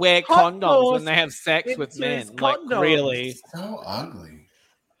people wear condoms when they have sex with men? Like, really? So ugly.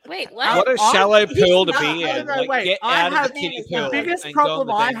 Wait, what? What a shallow pool to be in. No, Like, wait. get out of the kiddie pool. The biggest and go on problem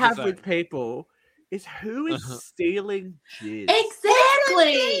the I danger have zone. with people is who is stealing jizz.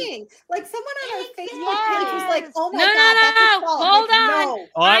 Exactly. Like someone on our Facebook page was like, "Oh my No, god, no, that's no, his fault." hold Like, on. no.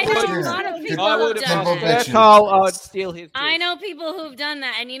 I know would- a lot of people I who've would done Simple that. bitches. I would steal his. I know people who've done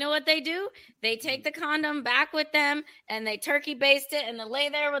that, and you know what they do? They take the condom back with them, and they turkey baste it, and they lay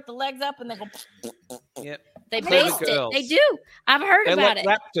there with the legs up, and they go. Yep. They Clever baste it. girls. They do. I've heard They're about like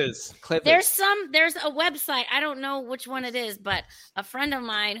it. raptors. Clever. There's a website. I don't know which one it is, but a friend of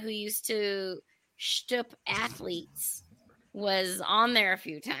mine who used to shtup athletes was on there a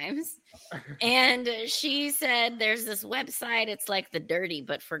few times, and she said there's this website. It's like the dirty,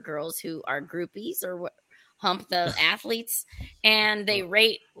 but for girls who are groupies or hump the athletes, and they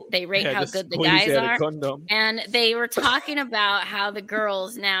rate how good the guys are. And they were talking about how the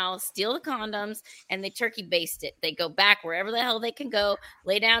girls now steal the condoms and they turkey baste it. They go back wherever the hell they can go,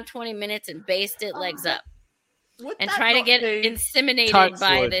 lay down 20 minutes and baste it legs up. And try to get inseminated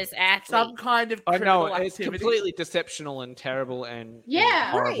by this athlete. Some kind of I know criminal it's activity. completely deceptional and terrible and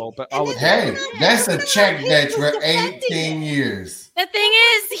horrible. But I And would. then- Hey, that's a check bitch for 18 years. The thing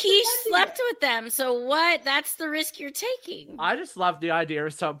is, he slept with them. So what? That's the risk you're taking. I just love the idea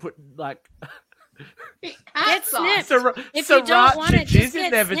of someone putting like Get snipped. If sriracha you don't want it, just jizz in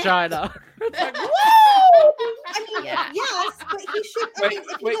get their snipped. vagina. I mean, Yeah. yes, but he should. I mean,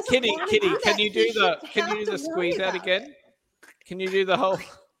 if he Wait, doesn't want to Kitty, do can that, you he do the shouldn't can you have do the to worry squeeze out about again? it. Can you do the whole?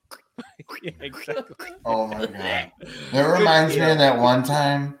 Yeah, exactly. Oh my god. That reminds me of that one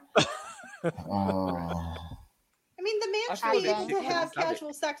time. Oh. I mean, the man I should be feel able bad. to have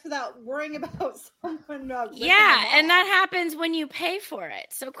casual sex without worrying about someone. Ripping Yeah, him and off. that happens when you pay for it.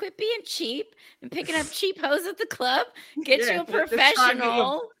 So quit being cheap and picking up cheap hoes at the club. Get you a they're trying to get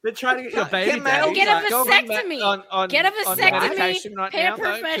professional. They're trying to get your baby Get male- daddy. Get a like, Go on vasectomy. on Get a on vasectomy. medication right Pay now, a though, to-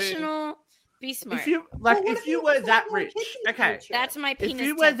 professional. Be smart. if you Well, like, what if he you were wants to that have more rich, kids in the okay. future? That's my penis. If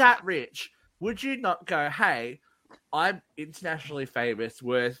you were test. that rich, would you not go, hey, I'm internationally famous,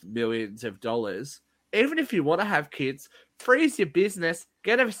 worth millions of dollars. Even if you want to have kids, freeze your business,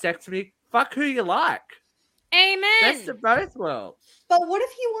 get a vasectomy, fuck who you like. Amen. Best of both worlds. But what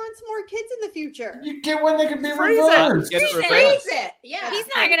if he wants more kids in the future? You get one that can be Freeze it. reversed. Get it Freeze it. reversed. Freeze it. Yeah. He's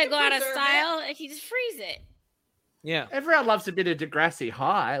not gonna go out of Preserve it. style. He just freeze it. Yeah. Everyone loves a bit of Degrassi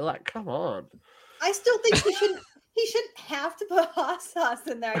High. Like, come on. I still think he shouldn't. He shouldn't have to put hot sauce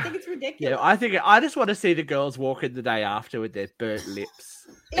in there. I think it's ridiculous. Yeah, I just want to see the girls walk in the day after with their burnt lips.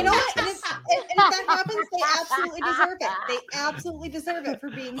 You know what? And if that happens, they absolutely deserve it. They absolutely deserve it for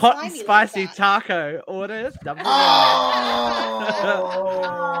being Hot and slimy spicy like that. taco orders. Number one. Oh.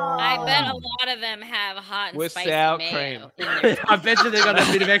 I bet a lot of them have hot and With spicy sour mayo cream. in their I bet you they got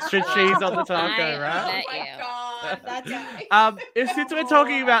a bit of extra cheese on the taco, I right? bet Oh my you. god. That's right. Since we're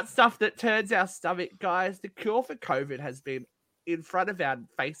talking about stuff that turns our stomach, guys, the cure for COVID has been in front of our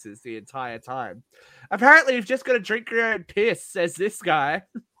faces the entire time. Apparently, you've just got to drink your own piss, says this guy.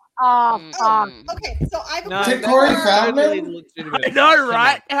 Oh, fuck. Okay, so I have a No, question. Did Corey that's Feldman? totally legitimate. I know, Come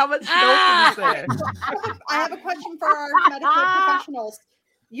right? How much dope is there? I have a question for our medical professionals.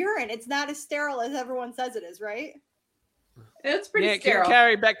 Urine, it's not as sterile as everyone says it is, right? It's on. pretty Yeah, it sterile, can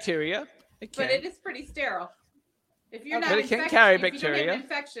carry bacteria. It can. but it is pretty sterile. If you're Okay. not But it can infected, carry if you don't bacteria. have an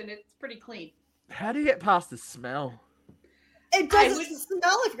infection, it's pretty clean. How do you get past the smell? It doesn't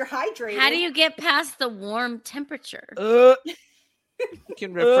smell if you're hydrated. How do you get past the warm temperature? You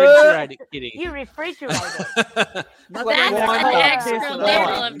can refrigerate it, kitty. You refrigerate it. That's wine an bottle. extra Piss level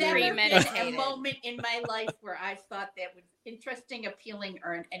wine. of Never been a premeditated. moment in my life where I thought that was interesting, appealing,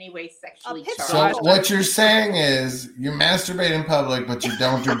 or in any way sexually piss charged. So what you're saying is you masturbate in public, but you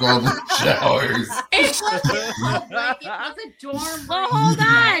don't do golden showers. It was a dorm. Well, room. hold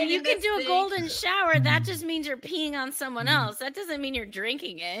on. You In can this do a thing. golden shower. That just means you're peeing on someone else. That doesn't mean you're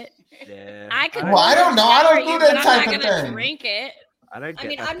drinking it. Yeah. I could. Well, I don't know. I don't shower do you, that but type I'm of not gonna thing. drink it. I don't I get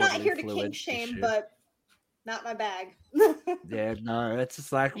mean, that I'm not bodily here to fluid kink shame, shit. but not my bag. Yeah, no, it's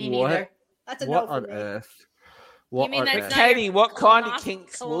just like, Me what? neither. That's a What no on for me. earth? What mean on that's earth? not- Katie, what kind of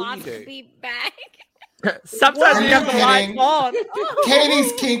kinks will you do? Colonoscopy bag. Sometimes Are you you have the lights kidding? on.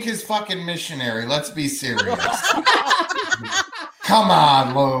 Katie's kink is fucking missionary. Let's be serious. Come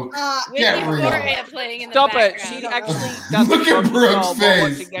on, Luke. With Get real. Victoria playing in the Stop it. background. She actually does Look at Brooke's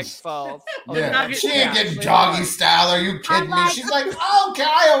face. watching X-Files. Yeah, she ain't getting doggy style. Are you kidding me? She's like, oh,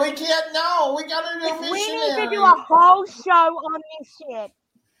 Kyle, we can't know. We gotta do We need to missionary. do a whole show on this shit.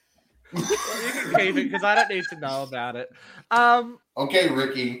 You can keep it because I don't need to know about it. Okay,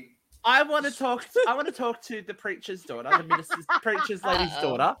 Ricky. I want to talk. I want to talk to the preacher's daughter, the minister's preacher's lady's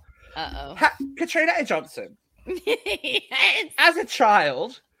Uh-oh. daughter, Katrina A. Johnson. Yes. As a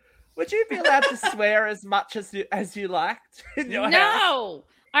child, would you be allowed to swear as much as you liked in your house? No.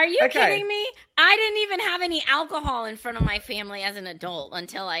 Are you Okay. kidding me? I didn't even have any alcohol in front of my family as an adult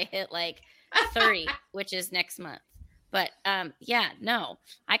until I hit like 30, which is next month. But yeah, no.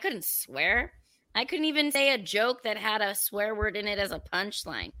 I couldn't swear. I couldn't even say a joke that had a swear word in it as a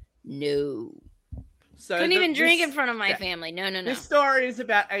punchline. No. So Couldn't even drink this- in front of my yeah. family. No. This story is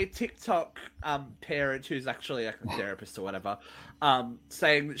about a TikTok parent who's actually like a therapist or whatever,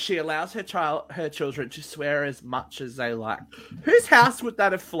 saying that she allows her children to swear as much as they like. Whose house would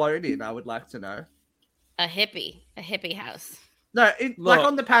that have flown in? I would like to know. A hippie house. No, like Look.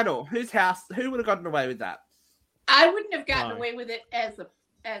 on the panel, whose house? Who would have gotten away with that? I wouldn't have gotten No. away with it as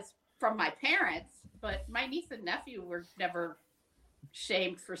from my parents, but my niece and nephew were never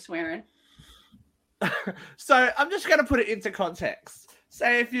shamed for swearing. So I'm just going to put it into context.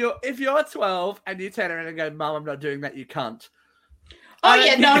 Say if you're 12 and you turn around and go, "Mum, I'm not doing that, you cunt." Oh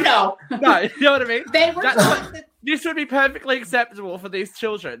yeah, no. No, you know what I mean? They were That's taught that This would be perfectly acceptable for these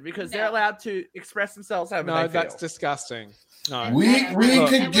children because they're No. allowed to express themselves however No, they that's feel. disgusting. No. We Look.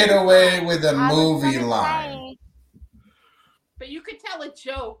 could get away with a I was movie gonna line. say, but you could tell a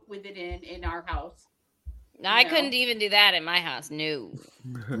joke with it in our house. I No. couldn't even do that in my house. No.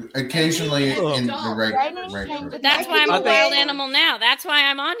 Occasionally in the right. Writing right changes- But that's why I'm I a think- wild animal now. That's why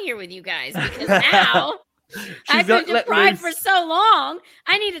I'm on here with you guys because now I've got been let deprived loose for so long.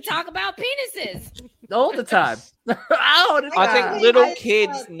 I need to talk about penises. all the time. All the I time. think little I-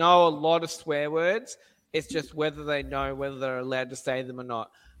 kids know a lot of swear words. It's just whether they know whether they're allowed to say them or not.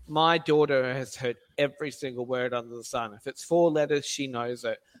 My daughter has heard every single word under the sun. If it's 4 letters, she knows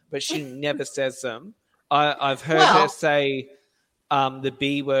it, but she never says them. I've heard her Well- say the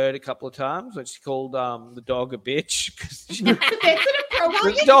B word a couple of times when she called the dog a bitch. 'Cause she- But that's an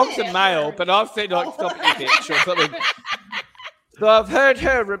appropriate the dog's a word. male, but I've said like stop you bitch or something. So I've heard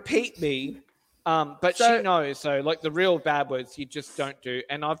her repeat me, but So- she knows. So like the real bad words, you just don't do.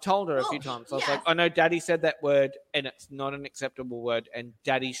 And I've told her a few Well, times. I was yes. like, I know Daddy said that word, and it's not an acceptable word, and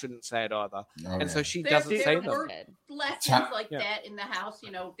Daddy shouldn't say it either. Okay. And so she There- doesn't there say were them. lessons like Yeah. that in the house.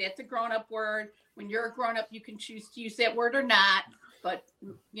 You know, that's a grown-up word. When you're a grown-up, you can choose to use that word or not. But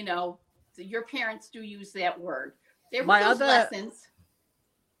you know, your parents do use that word. There were My those other- lessons.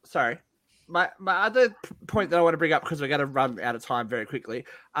 Sorry. My other point that I want to bring up because we're going to run out of time very quickly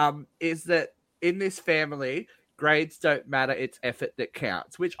is that in this family, grades don't matter. It's effort that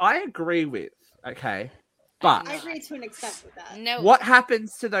counts, which I agree with. Okay. But I agree to an extent with that. No. what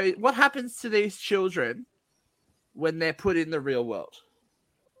happens to these children when they're put in the real world?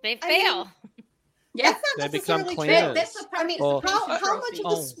 They I mean, fail. Yeah, That's not They become necessarily cleaners. true. that's the I mean, Or- how much of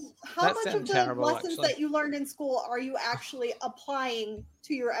Oh, how that much sounds of the terrible, lessons actually. that you learned in school are you actually applying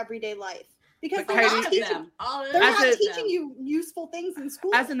to your everyday life? because But they're Katie, not teaching. They're As not a- teaching you useful things in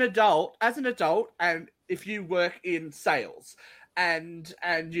school. as an adult, and if you work in sales and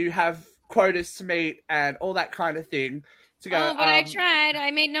you have quotas to meet and all that kind of thing, to go. Oh, but I tried. I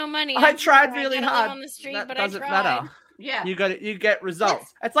made no money. I I'm tried poor. really I gotta live hard. on the street, That but doesn't I tried. matter. Yeah. You get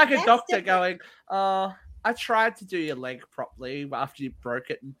results. It's like a that's doctor different. going, I tried to do your leg properly after you broke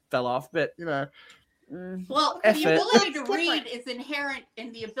it and fell off, but Well, effort. the ability to That's read different. is inherent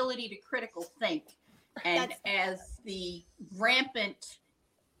in the ability to critical think. And as the rampant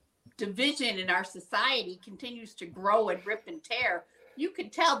division in our society continues to grow and rip and tear, you can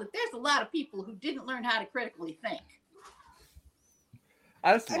tell that there's a lot of people who didn't learn how to critically think.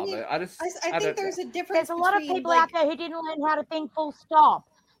 I just I love mean, it. I think there's a difference. There's a lot of between, people out there who didn't learn how to think full stop.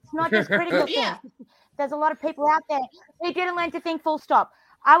 It's not just critical Yeah. think. There's a lot of people out there who didn't learn to think full stop.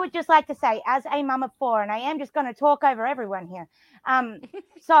 I would just like to say, as a mum of four, and I am just going to talk over everyone here.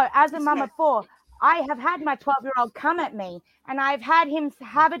 So as a mum of four, I have had my 12-year-old come at me, and I've had him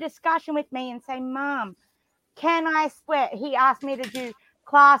have a discussion with me and say, Mom, can I swear? He asked me to do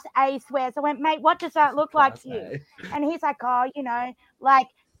class A swears. I went, mate, what does that look like to you? And he's like, oh, like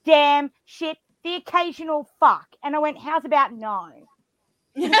damn, shit, the occasional fuck. And I went, how's about no?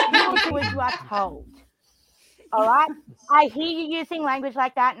 You will do as you are told. All right? I hear you using language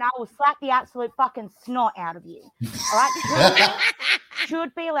like that, and I will slap the absolute fucking snot out of you. All right? Children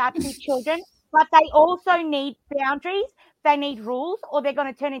should be allowed to be children, but they also need boundaries. They need rules, or they're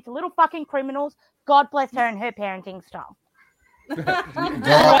going to turn into little fucking criminals. God bless her and her parenting style.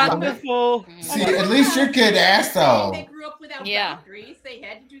 Wonderful. See, at least your kid asked though. They grew up without boundaries. They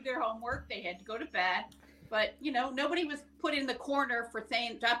had to do their homework. They had to go to bed. But, nobody was put in the corner for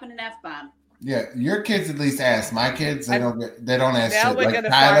dropping an F-bomb. Yeah, your kids at least ask. My kids, they don't ask Now shit. we're Like gonna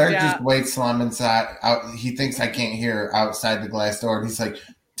Tyler find just out- waits till I'm inside. He thinks I can't hear outside the glass door, and he's like,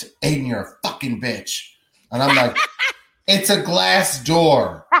 "Aiden, you're a fucking bitch." And I'm like, "It's a glass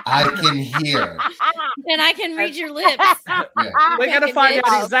door. I can hear." And I can read your lips. Yeah. We're going to Fucking find out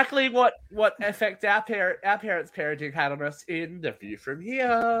bitch. exactly what effect our parents' parenting had on us in The View From Here.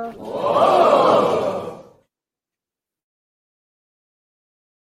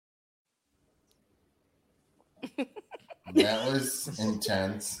 That was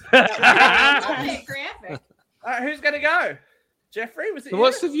intense. Okay, graphic. All right, who's going to go? Jeffrey, was it you?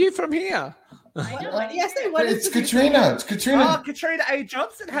 What's the view from here? I know. Yes, what is It's the- Katrina. It's Katrina. Oh, Katrina A.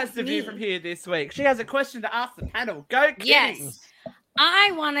 Johnson has The View From Here this week. She has a question to ask the panel. Go, Kitty. Yes.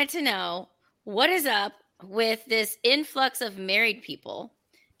 I wanted to know what is up with this influx of married people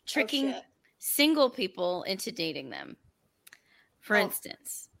tricking shit. single people into dating them. For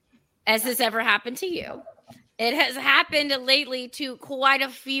instance, has this ever happened to you? It has happened lately to quite a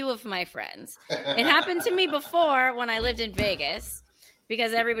few of my friends. It happened to me before when I lived in Vegas,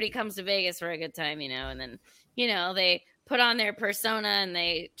 because everybody comes to Vegas for a good time, and then, they put on their persona and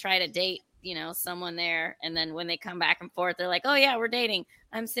they try to date, someone there. And then when they come back and forth, they're like, oh yeah, we're dating.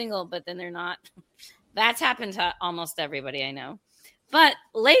 I'm single, but then they're not. That's happened to almost everybody I know. But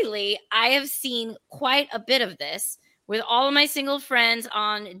lately, I have seen quite a bit of this with all of my single friends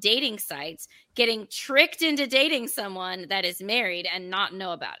on dating sites getting tricked into dating someone that is married and not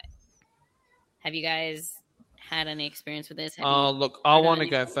know about it. Have you guys had any experience with this? Look, I want to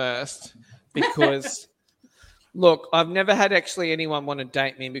go first because, look, I've never had actually anyone want to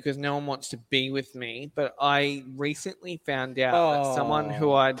date me because no one wants to be with me. But I recently found out that someone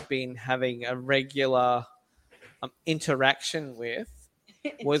who I'd been having a regular interaction with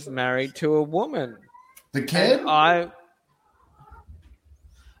was married to a woman. The kid?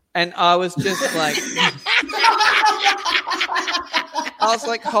 And I was just like, I was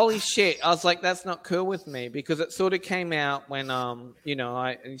like, holy shit. I was like, that's not cool with me, because it sort of came out when,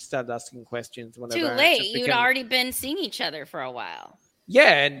 I started asking questions. Whatever. Too and it late. just You'd became- already been seeing each other for a while.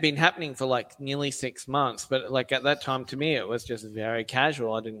 Yeah, it'd been happening for like nearly 6 months. But like at that time, to me, it was just very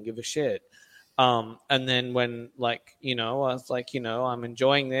casual. I didn't give a shit. And then when I was like, I'm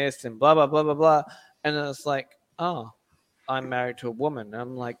enjoying this and blah, blah, blah, blah, blah. And I was like, oh, I'm married to a woman.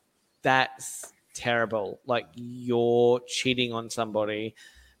 I'm like, that's terrible. Like, you're cheating on somebody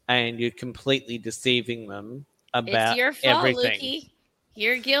and you're completely deceiving them about It's your fault, everything. Lukey.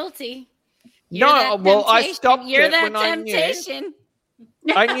 You're guilty. No, well, I temptation. stopped You're it that when I knew. temptation.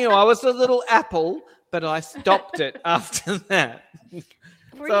 I knew I was a little apple, but I stopped it after that. So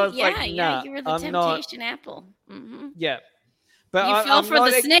I was like, nah, you were the I'm not- temptation apple. Mm-hmm. Yeah. But You fell for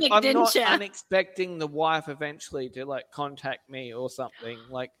the snake, I'm didn't not ya? unexpecting the wife eventually to like contact me or something.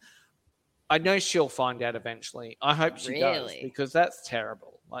 Like, I know she'll find out eventually. I hope she does, Really? because that's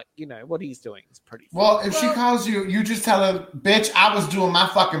terrible. Like, what he's doing is pretty fun. Well, if she calls you, you just tell her, bitch, I was doing my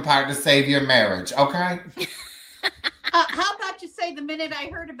fucking part to save your marriage, okay? How about you say the minute I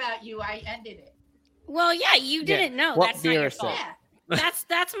heard about you, I ended it? Well, yeah, you didn't know. What That's not your Vera fault. Yeah.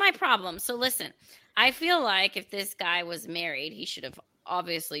 That's my problem. So listen, I feel like if this guy was married, he should have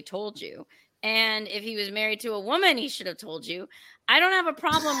obviously told you. And if he was married to a woman, he should have told you. I don't have a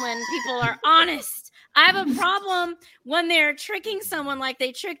problem when people are honest. I have a problem when they're tricking someone like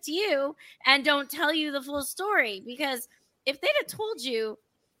they tricked you and don't tell you the full story. Because if they'd have told you,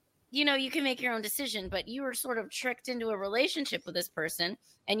 you can make your own decision, but you were sort of tricked into a relationship with this person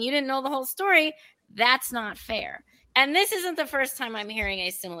and you didn't know the whole story. That's not fair. And this isn't the first time I'm hearing a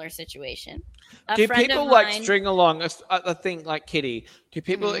similar situation. Do people like string along a thing like Kitty? Do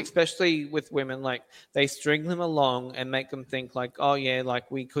people, especially with women, like they string them along and make them think like, oh yeah, like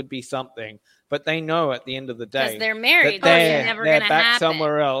we could be something, but they know at the end of the day because they're married, they're never going to back happen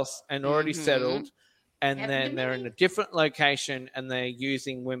somewhere else and already settled, and then they're in a different location and they're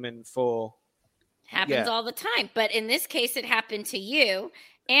using women for. Happens all the time, but in this case, it happened to you.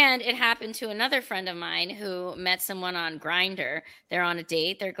 And it happened to another friend of mine who met someone on Grindr. They're on a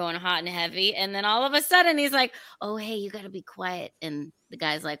date. They're going hot and heavy. And then all of a sudden he's like, oh, hey, you got to be quiet. And the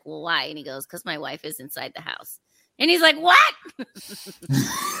guy's like, well, why? And he goes, because my wife is inside the house. And he's like, what?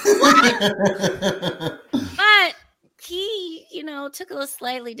 What? But he, took a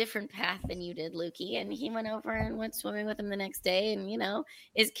slightly different path than you did, Lukey. And he went over and went swimming with him the next day and,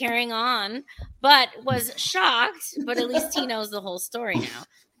 is carrying on, but was shocked. But at least he knows the whole story now.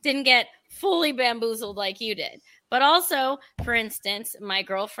 Didn't get fully bamboozled like you did. But also, for instance, my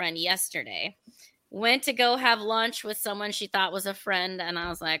girlfriend yesterday went to go have lunch with someone she thought was a friend. And I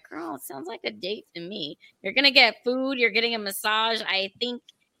was like, girl, it sounds like a date to me. You're going to get food. You're getting a massage. I think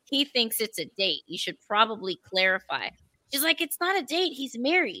he thinks it's a date. You should probably clarify. She's like, it's not a date. He's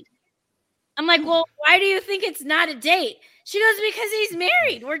married. I'm like, well, why do you think it's not a date? She goes, because he's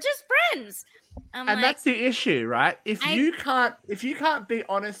married. We're just friends. And that's the issue, right? If you can't be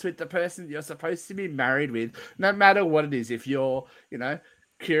honest with the person you're supposed to be married with, no matter what it is, if you're,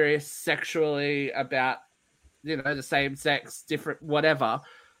 curious sexually about, the same sex, different, whatever,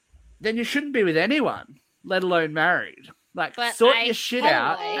 then you shouldn't be with anyone, let alone married. Like, sort your shit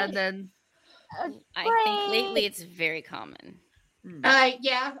out and then. I think lately it's very common.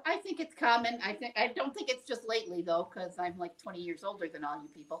 Yeah, I think it's common. I don't think it's just lately though, because I'm like 20 years older than all you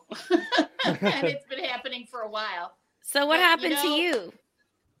people, and it's been happening for a while. So what happened to you?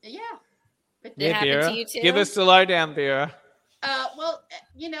 Yeah, did it happen Vera, to you too? give us the lowdown, Vera. Well,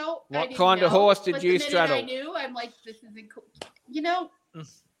 what kind of horse did you straddle? I knew. I'm like, this isn't cool.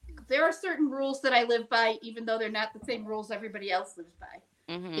 There are certain rules that I live by, even though they're not the same rules everybody else lives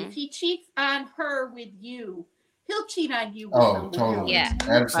by. Mm-hmm. If he cheats on her with you, he'll cheat on you with someone totally. else. Yeah.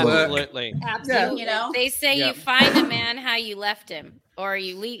 Absolutely. They say you find a man how you left him, or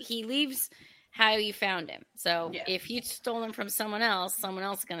he leaves how you found him. So if you stole him from someone else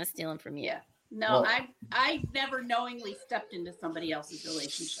is going to steal him from you. Yeah. No, I never knowingly stepped into somebody else's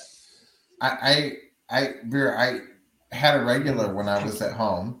relationship. Vera, I had a regular when I was at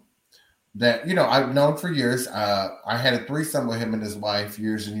home that, I've known for years. I had a threesome with him and his wife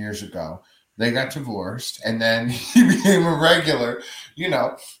years and years ago. They got divorced, and then he became a regular,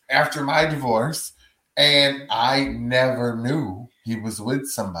 after my divorce. And I never knew he was with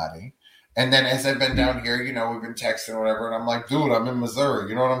somebody. And then as I've been down here, we've been texting or whatever, and I'm like, dude, I'm in Missouri.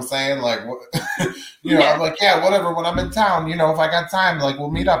 You know what I'm saying? Like, I'm like, yeah, whatever. When I'm in town, if I got time, like, we'll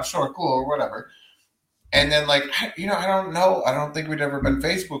meet up. Sure, cool, or whatever. And then, like, I don't know. I don't think we'd ever been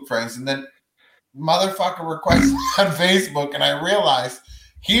Facebook friends. And then motherfucker requested on Facebook, and I realized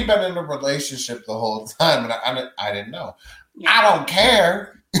he'd been in a relationship the whole time, and I didn't know. Yeah. I don't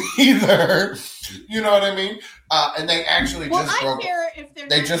care either. You know what I mean? And they actually just broke up.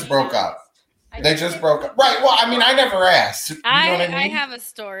 They just broke up. They just broke up. Right. Well, I mean, I never asked. You know what I mean? I have a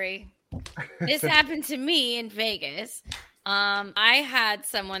story. This happened to me in Vegas. I had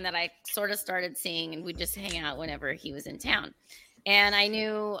someone that I sort of started seeing, and we'd just hang out whenever he was in town. And I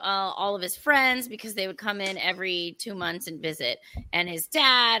knew all of his friends because they would come in every 2 months and visit. And his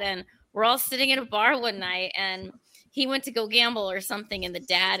dad, and we're all sitting at a bar one night, and he went to go gamble or something, and the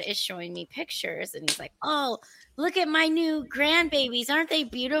dad is showing me pictures, and he's like, oh, look at my new grandbabies. Aren't they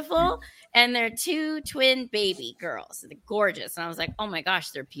beautiful? And they're 2 twin baby girls. They're gorgeous. And I was like, oh my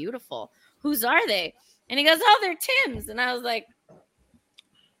gosh, they're beautiful. Whose are they? And he goes, oh, they're Tim's. And I was like,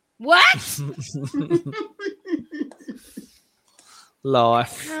 what?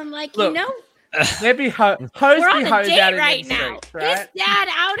 Life. And I'm like, Look, maybe we're on a date out right now. Streets, right? This dad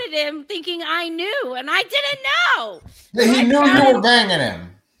outed him thinking I knew, and I didn't know. Yeah, he knew you were banging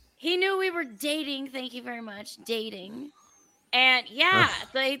him. he knew we were dating. Thank you very much. Dating. And yeah,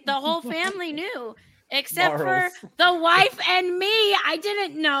 the whole family knew, except Morals. for the wife and me. I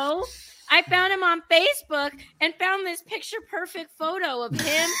didn't know. I found him on Facebook and found this picture perfect photo of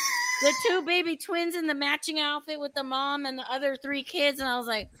him, the 2 baby twins in the matching outfit with the mom and the other 3 kids. And I was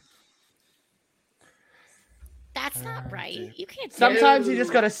like, that's not right. You can't do Sometimes that. you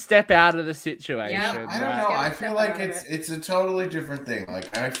just got to step out of the situation. Yeah, I don't know. I feel like it's a totally different thing.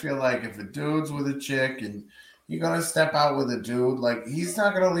 Like, I feel like if a dude's with a chick and you're gonna step out with a dude, like, he's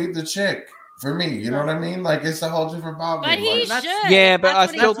not gonna leave the chick. For me, you know what I mean? Like, it's a whole different ballgame. But he like, should. Yeah, but I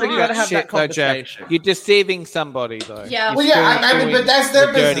That's what still he think you wants. gotta have that's that shit, though, Jeff. conversation. You're deceiving somebody, though. Yeah. You're well, yeah, still I mean, doing but that's their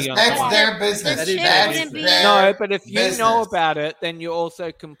the dirty business. on That's someone. their business. That is their That's business. their No, but if you know business. about it, then you're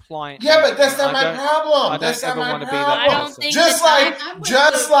also compliant. Yeah, but that's not I my don't- problem. I That's don't not ever my wanna be that problem. I don't think Just that like, I'm with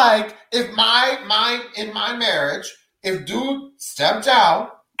just you. like if in my marriage, if dude stepped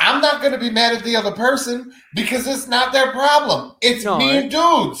out, I'm not going to be mad at the other person because it's not their problem. It's No. me and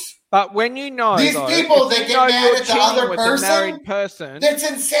dudes. But when you know, These though, people if that you get know mad you're at the cheating other with a person, married person, That's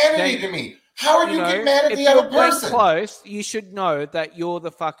insanity then, to me. How are you getting mad at if the other you're being person? close, you should know that you're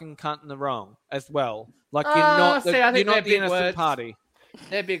the fucking cunt in the wrong as well. Like you're not see, I think you're they're not the big innocent words. party.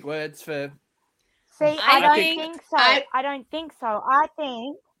 They're big words for. See, I I don't think- think so. I- I don't think so. I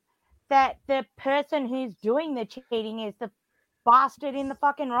think that the person who's doing the cheating is the bastard in the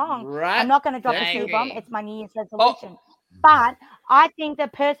fucking wrong. Right. I'm not going to drop Thank a you. C-bomb. agree. It's my New Year's resolution. But I think the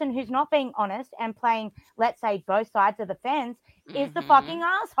person who's not being honest and playing, let's say, both sides of the fence is the Mhm. fucking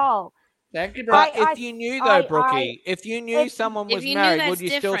asshole. Thank you, Brooke. But if you knew though, Brookie, if you knew someone if was you knew, married, that's would you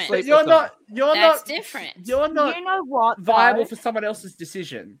still different. sleep But you're with them? not. You're That's not different. You're not You know what? viable though? for someone else's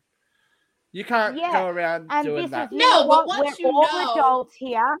decision. You can't Yeah, go around And doing this that. is, you No, know but what? once We're you all know- adults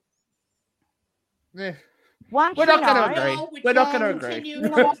here. Eh. Once We're you not gonna know, agree. We're not gonna agree. You know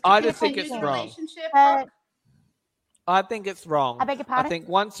what? I just think it's Continue the wrong. relationship, But- I think it's wrong. I beg your I pardon? think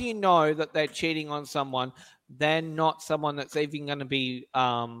once you know that they're cheating on someone, they're not someone that's even going to be,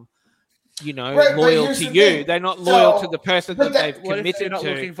 Right, but loyal here's to the you. they're They're not loyal to the person but that they've What if they're committed not to.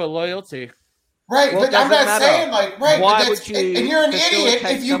 looking for loyalty? Right, Well, but I'm doesn't not matter. saying Why but would that's, you and you're an idiot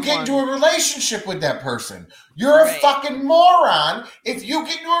facilitate if you get into someone- a relationship with that person. You're a Right. fucking moron if you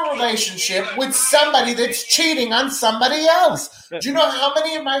get into a relationship with somebody that's cheating on somebody else. Do you know how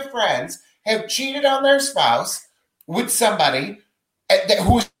many of my friends have cheated on their spouse with somebody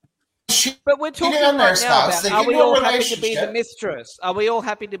who's But we're talking on their right now spouse, about they are get we into a all happy to be the relationship. mistress? Are we all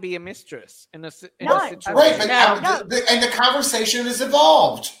happy to be a mistress in a situation? Right, but No. and the conversation has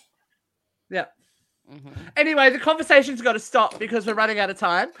evolved. Yeah. Mhm. Anyway, the conversation's got to stop because we're running out of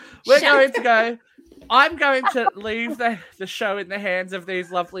time. We're going to go. I'm going to leave the show in the hands of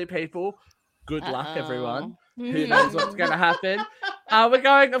these lovely people. Good luck, everyone. Who knows what's going to happen? We're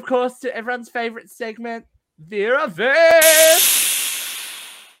going, of course, to everyone's favorite segment, Vera Verse.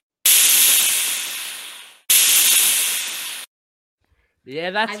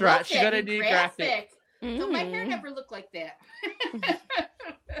 Yeah, that's I right. love She that got a new graphic. So my hair Mm. never looked like that.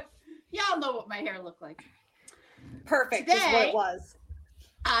 Y'all know what my hair looked like. Perfect is what Today- it was.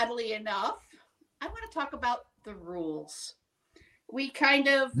 Oddly enough, I want to talk about the rules. We kind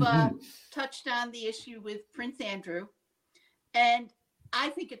of touched on the issue with Prince Andrew, and I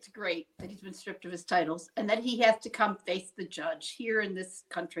think it's great that he's been stripped of his titles and that he has to come face the judge here in this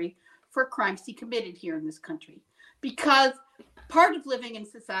country for crimes he committed here in this country. Because part of living in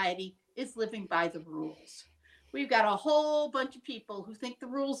society is living by the rules. We've got a whole bunch of people who think the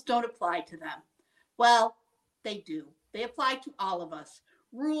rules don't apply to them. Well, they do. They apply to all of us.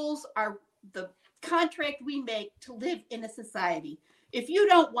 Rules are the contract we make to live in a society. If you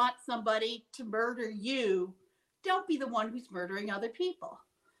don't want somebody to murder you, don't be the one who's murdering other people.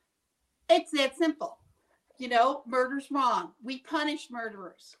 It's that simple. You know, murder's wrong. We punish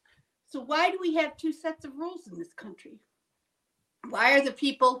murderers. So why do we have two sets of rules in this country? Why are the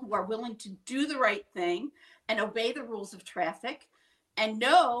people who are willing to do the right thing and obey the rules of traffic and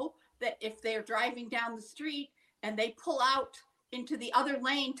know that if they're driving down the street and they pull out into the other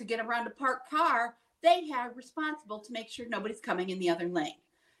lane to get around a parked car, they are responsible to make sure nobody's coming in the other lane.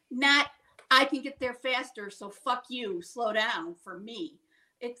 Not, I can get there faster, so fuck you, slow down for me.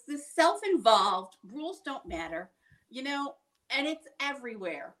 It's this self-involved, rules don't matter, you know, and it's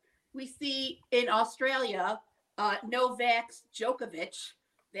everywhere. We see in Australia, Novak Djokovic,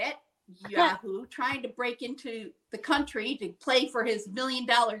 that yahoo, trying to break into the country to play for his $1 million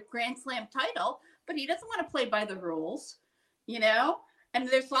Grand Slam title, but he doesn't want to play by the rules, you know? And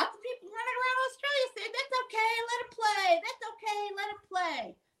there's lots of people running around Australia saying, that's okay, let him play. That's okay, let him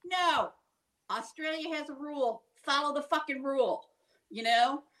play. No, Australia has a rule. Follow the fucking rule, you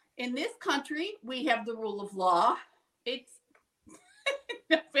know? in this country, we have the rule of law. It's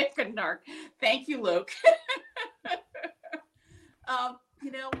thank you, Luke.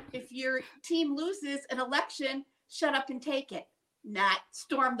 If your team loses an election, shut up and take it, not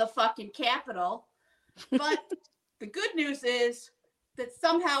storm the fucking Capitol. But the good news is that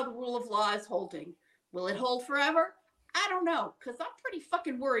somehow the rule of law is holding. Will it hold forever? I don't know, because I'm pretty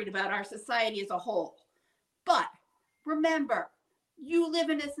fucking worried about our society as a whole. But remember, you live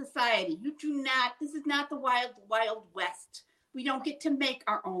in a society. You do not, this is not the wild, wild west. We don't get to make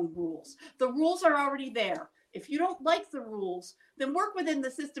our own rules. The rules are already there. If you don't like the rules, then work within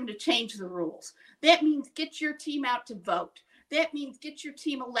the system to change the rules. That means get your team out to vote. That means get your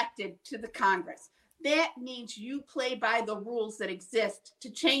team elected to the Congress. That means you play by the rules that exist to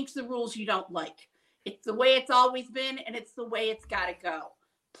change the rules you don't like. It's the way it's always been, and it's the way it's got to go.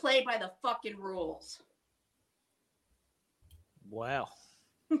 Play by the fucking rules. Wow.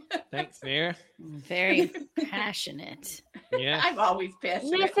 Thanks, Vera. Very passionate. Yeah. I'm always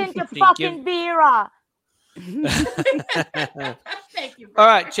passionate. Listen to fucking Vera. Thank you. All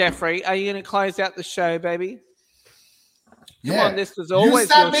right, Jeffrey, are you going to close out the show, baby? Come on, this was always you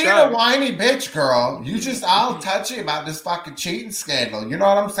stop your being show. a whiny bitch, girl. You just all touchy about this fucking cheating scandal. You know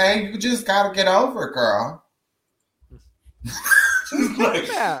what I'm saying? You just got to get over it, girl.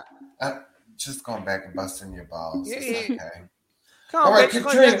 Just going back and busting your balls. Yeah. It's okay. Come on, all right, bitch,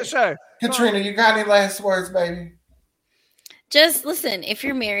 close out the show. Katrina, you got any last words, baby? Just listen, if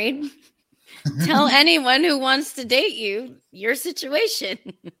you're married, tell anyone who wants to date you your situation.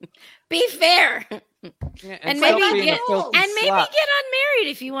 Be fair. Yeah, and stop maybe being a get filthy unmarried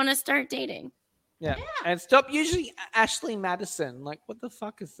if you want to start dating. Yeah. And stop using Ashley Madison. Like, what the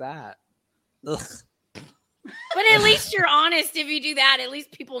fuck is that? Ugh. But at least you're honest if you do that. At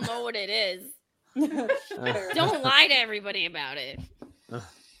least people know what it is. Don't lie to everybody about it.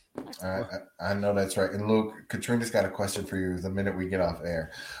 I know that's right. And Luke, Katrina's got a question for you the minute we get off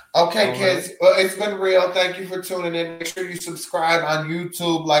air. Okay, kids. Well, it's been real. Thank you for tuning in. Make sure you subscribe on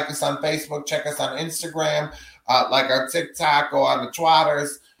YouTube, like us on Facebook, check us on Instagram, like our TikTok, go on the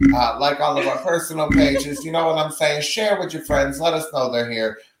Twitters, like all of our personal pages. You know what I'm saying? Share with your friends. Let us know they're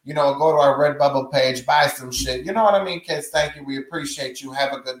here. You know, go to our Redbubble page, buy some shit. You know what I mean, kids? Thank you. We appreciate you.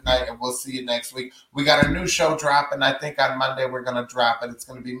 Have a good night, and we'll see you next week. We got a new show dropping. I think on Monday we're going to drop it. It's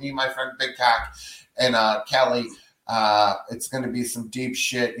going to be me, my friend Big Cock, and Kelly. It's going to be some deep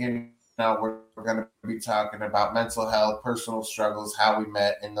shit. You know, we're going to be talking about mental health, personal struggles, how we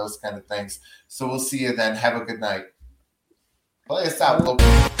met, and those kind of things. So we'll see you then. Have a good night. Play us out, Local.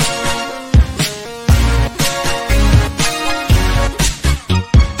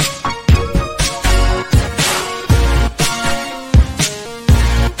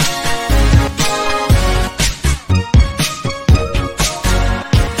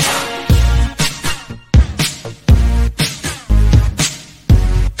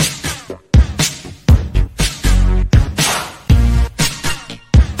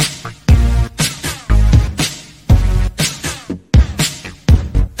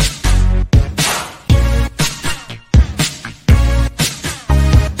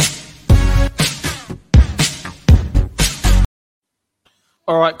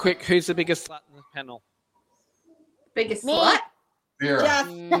 All right, quick. Who's the biggest slut in the panel? Biggest slut? Vera.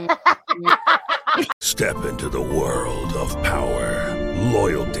 Step into the world of power,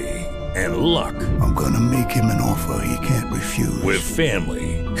 loyalty, and luck. I'm going to make him an offer he can't refuse. With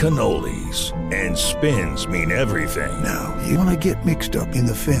family, cannolis, and spins mean everything. Now, you want to get mixed up in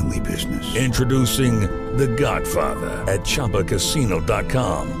the family business. Introducing The Godfather at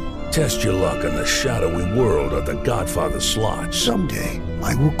ChumbaCasino.com. Test your luck in the shadowy world of The Godfather slot. Someday,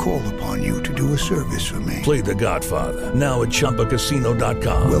 I will call upon you to do a service for me. Play The Godfather now at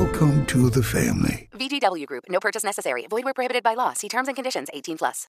ChumbaCasino.com. Welcome to the family. VGW Group. No purchase necessary. Void where prohibited by law. See terms and conditions. 18+.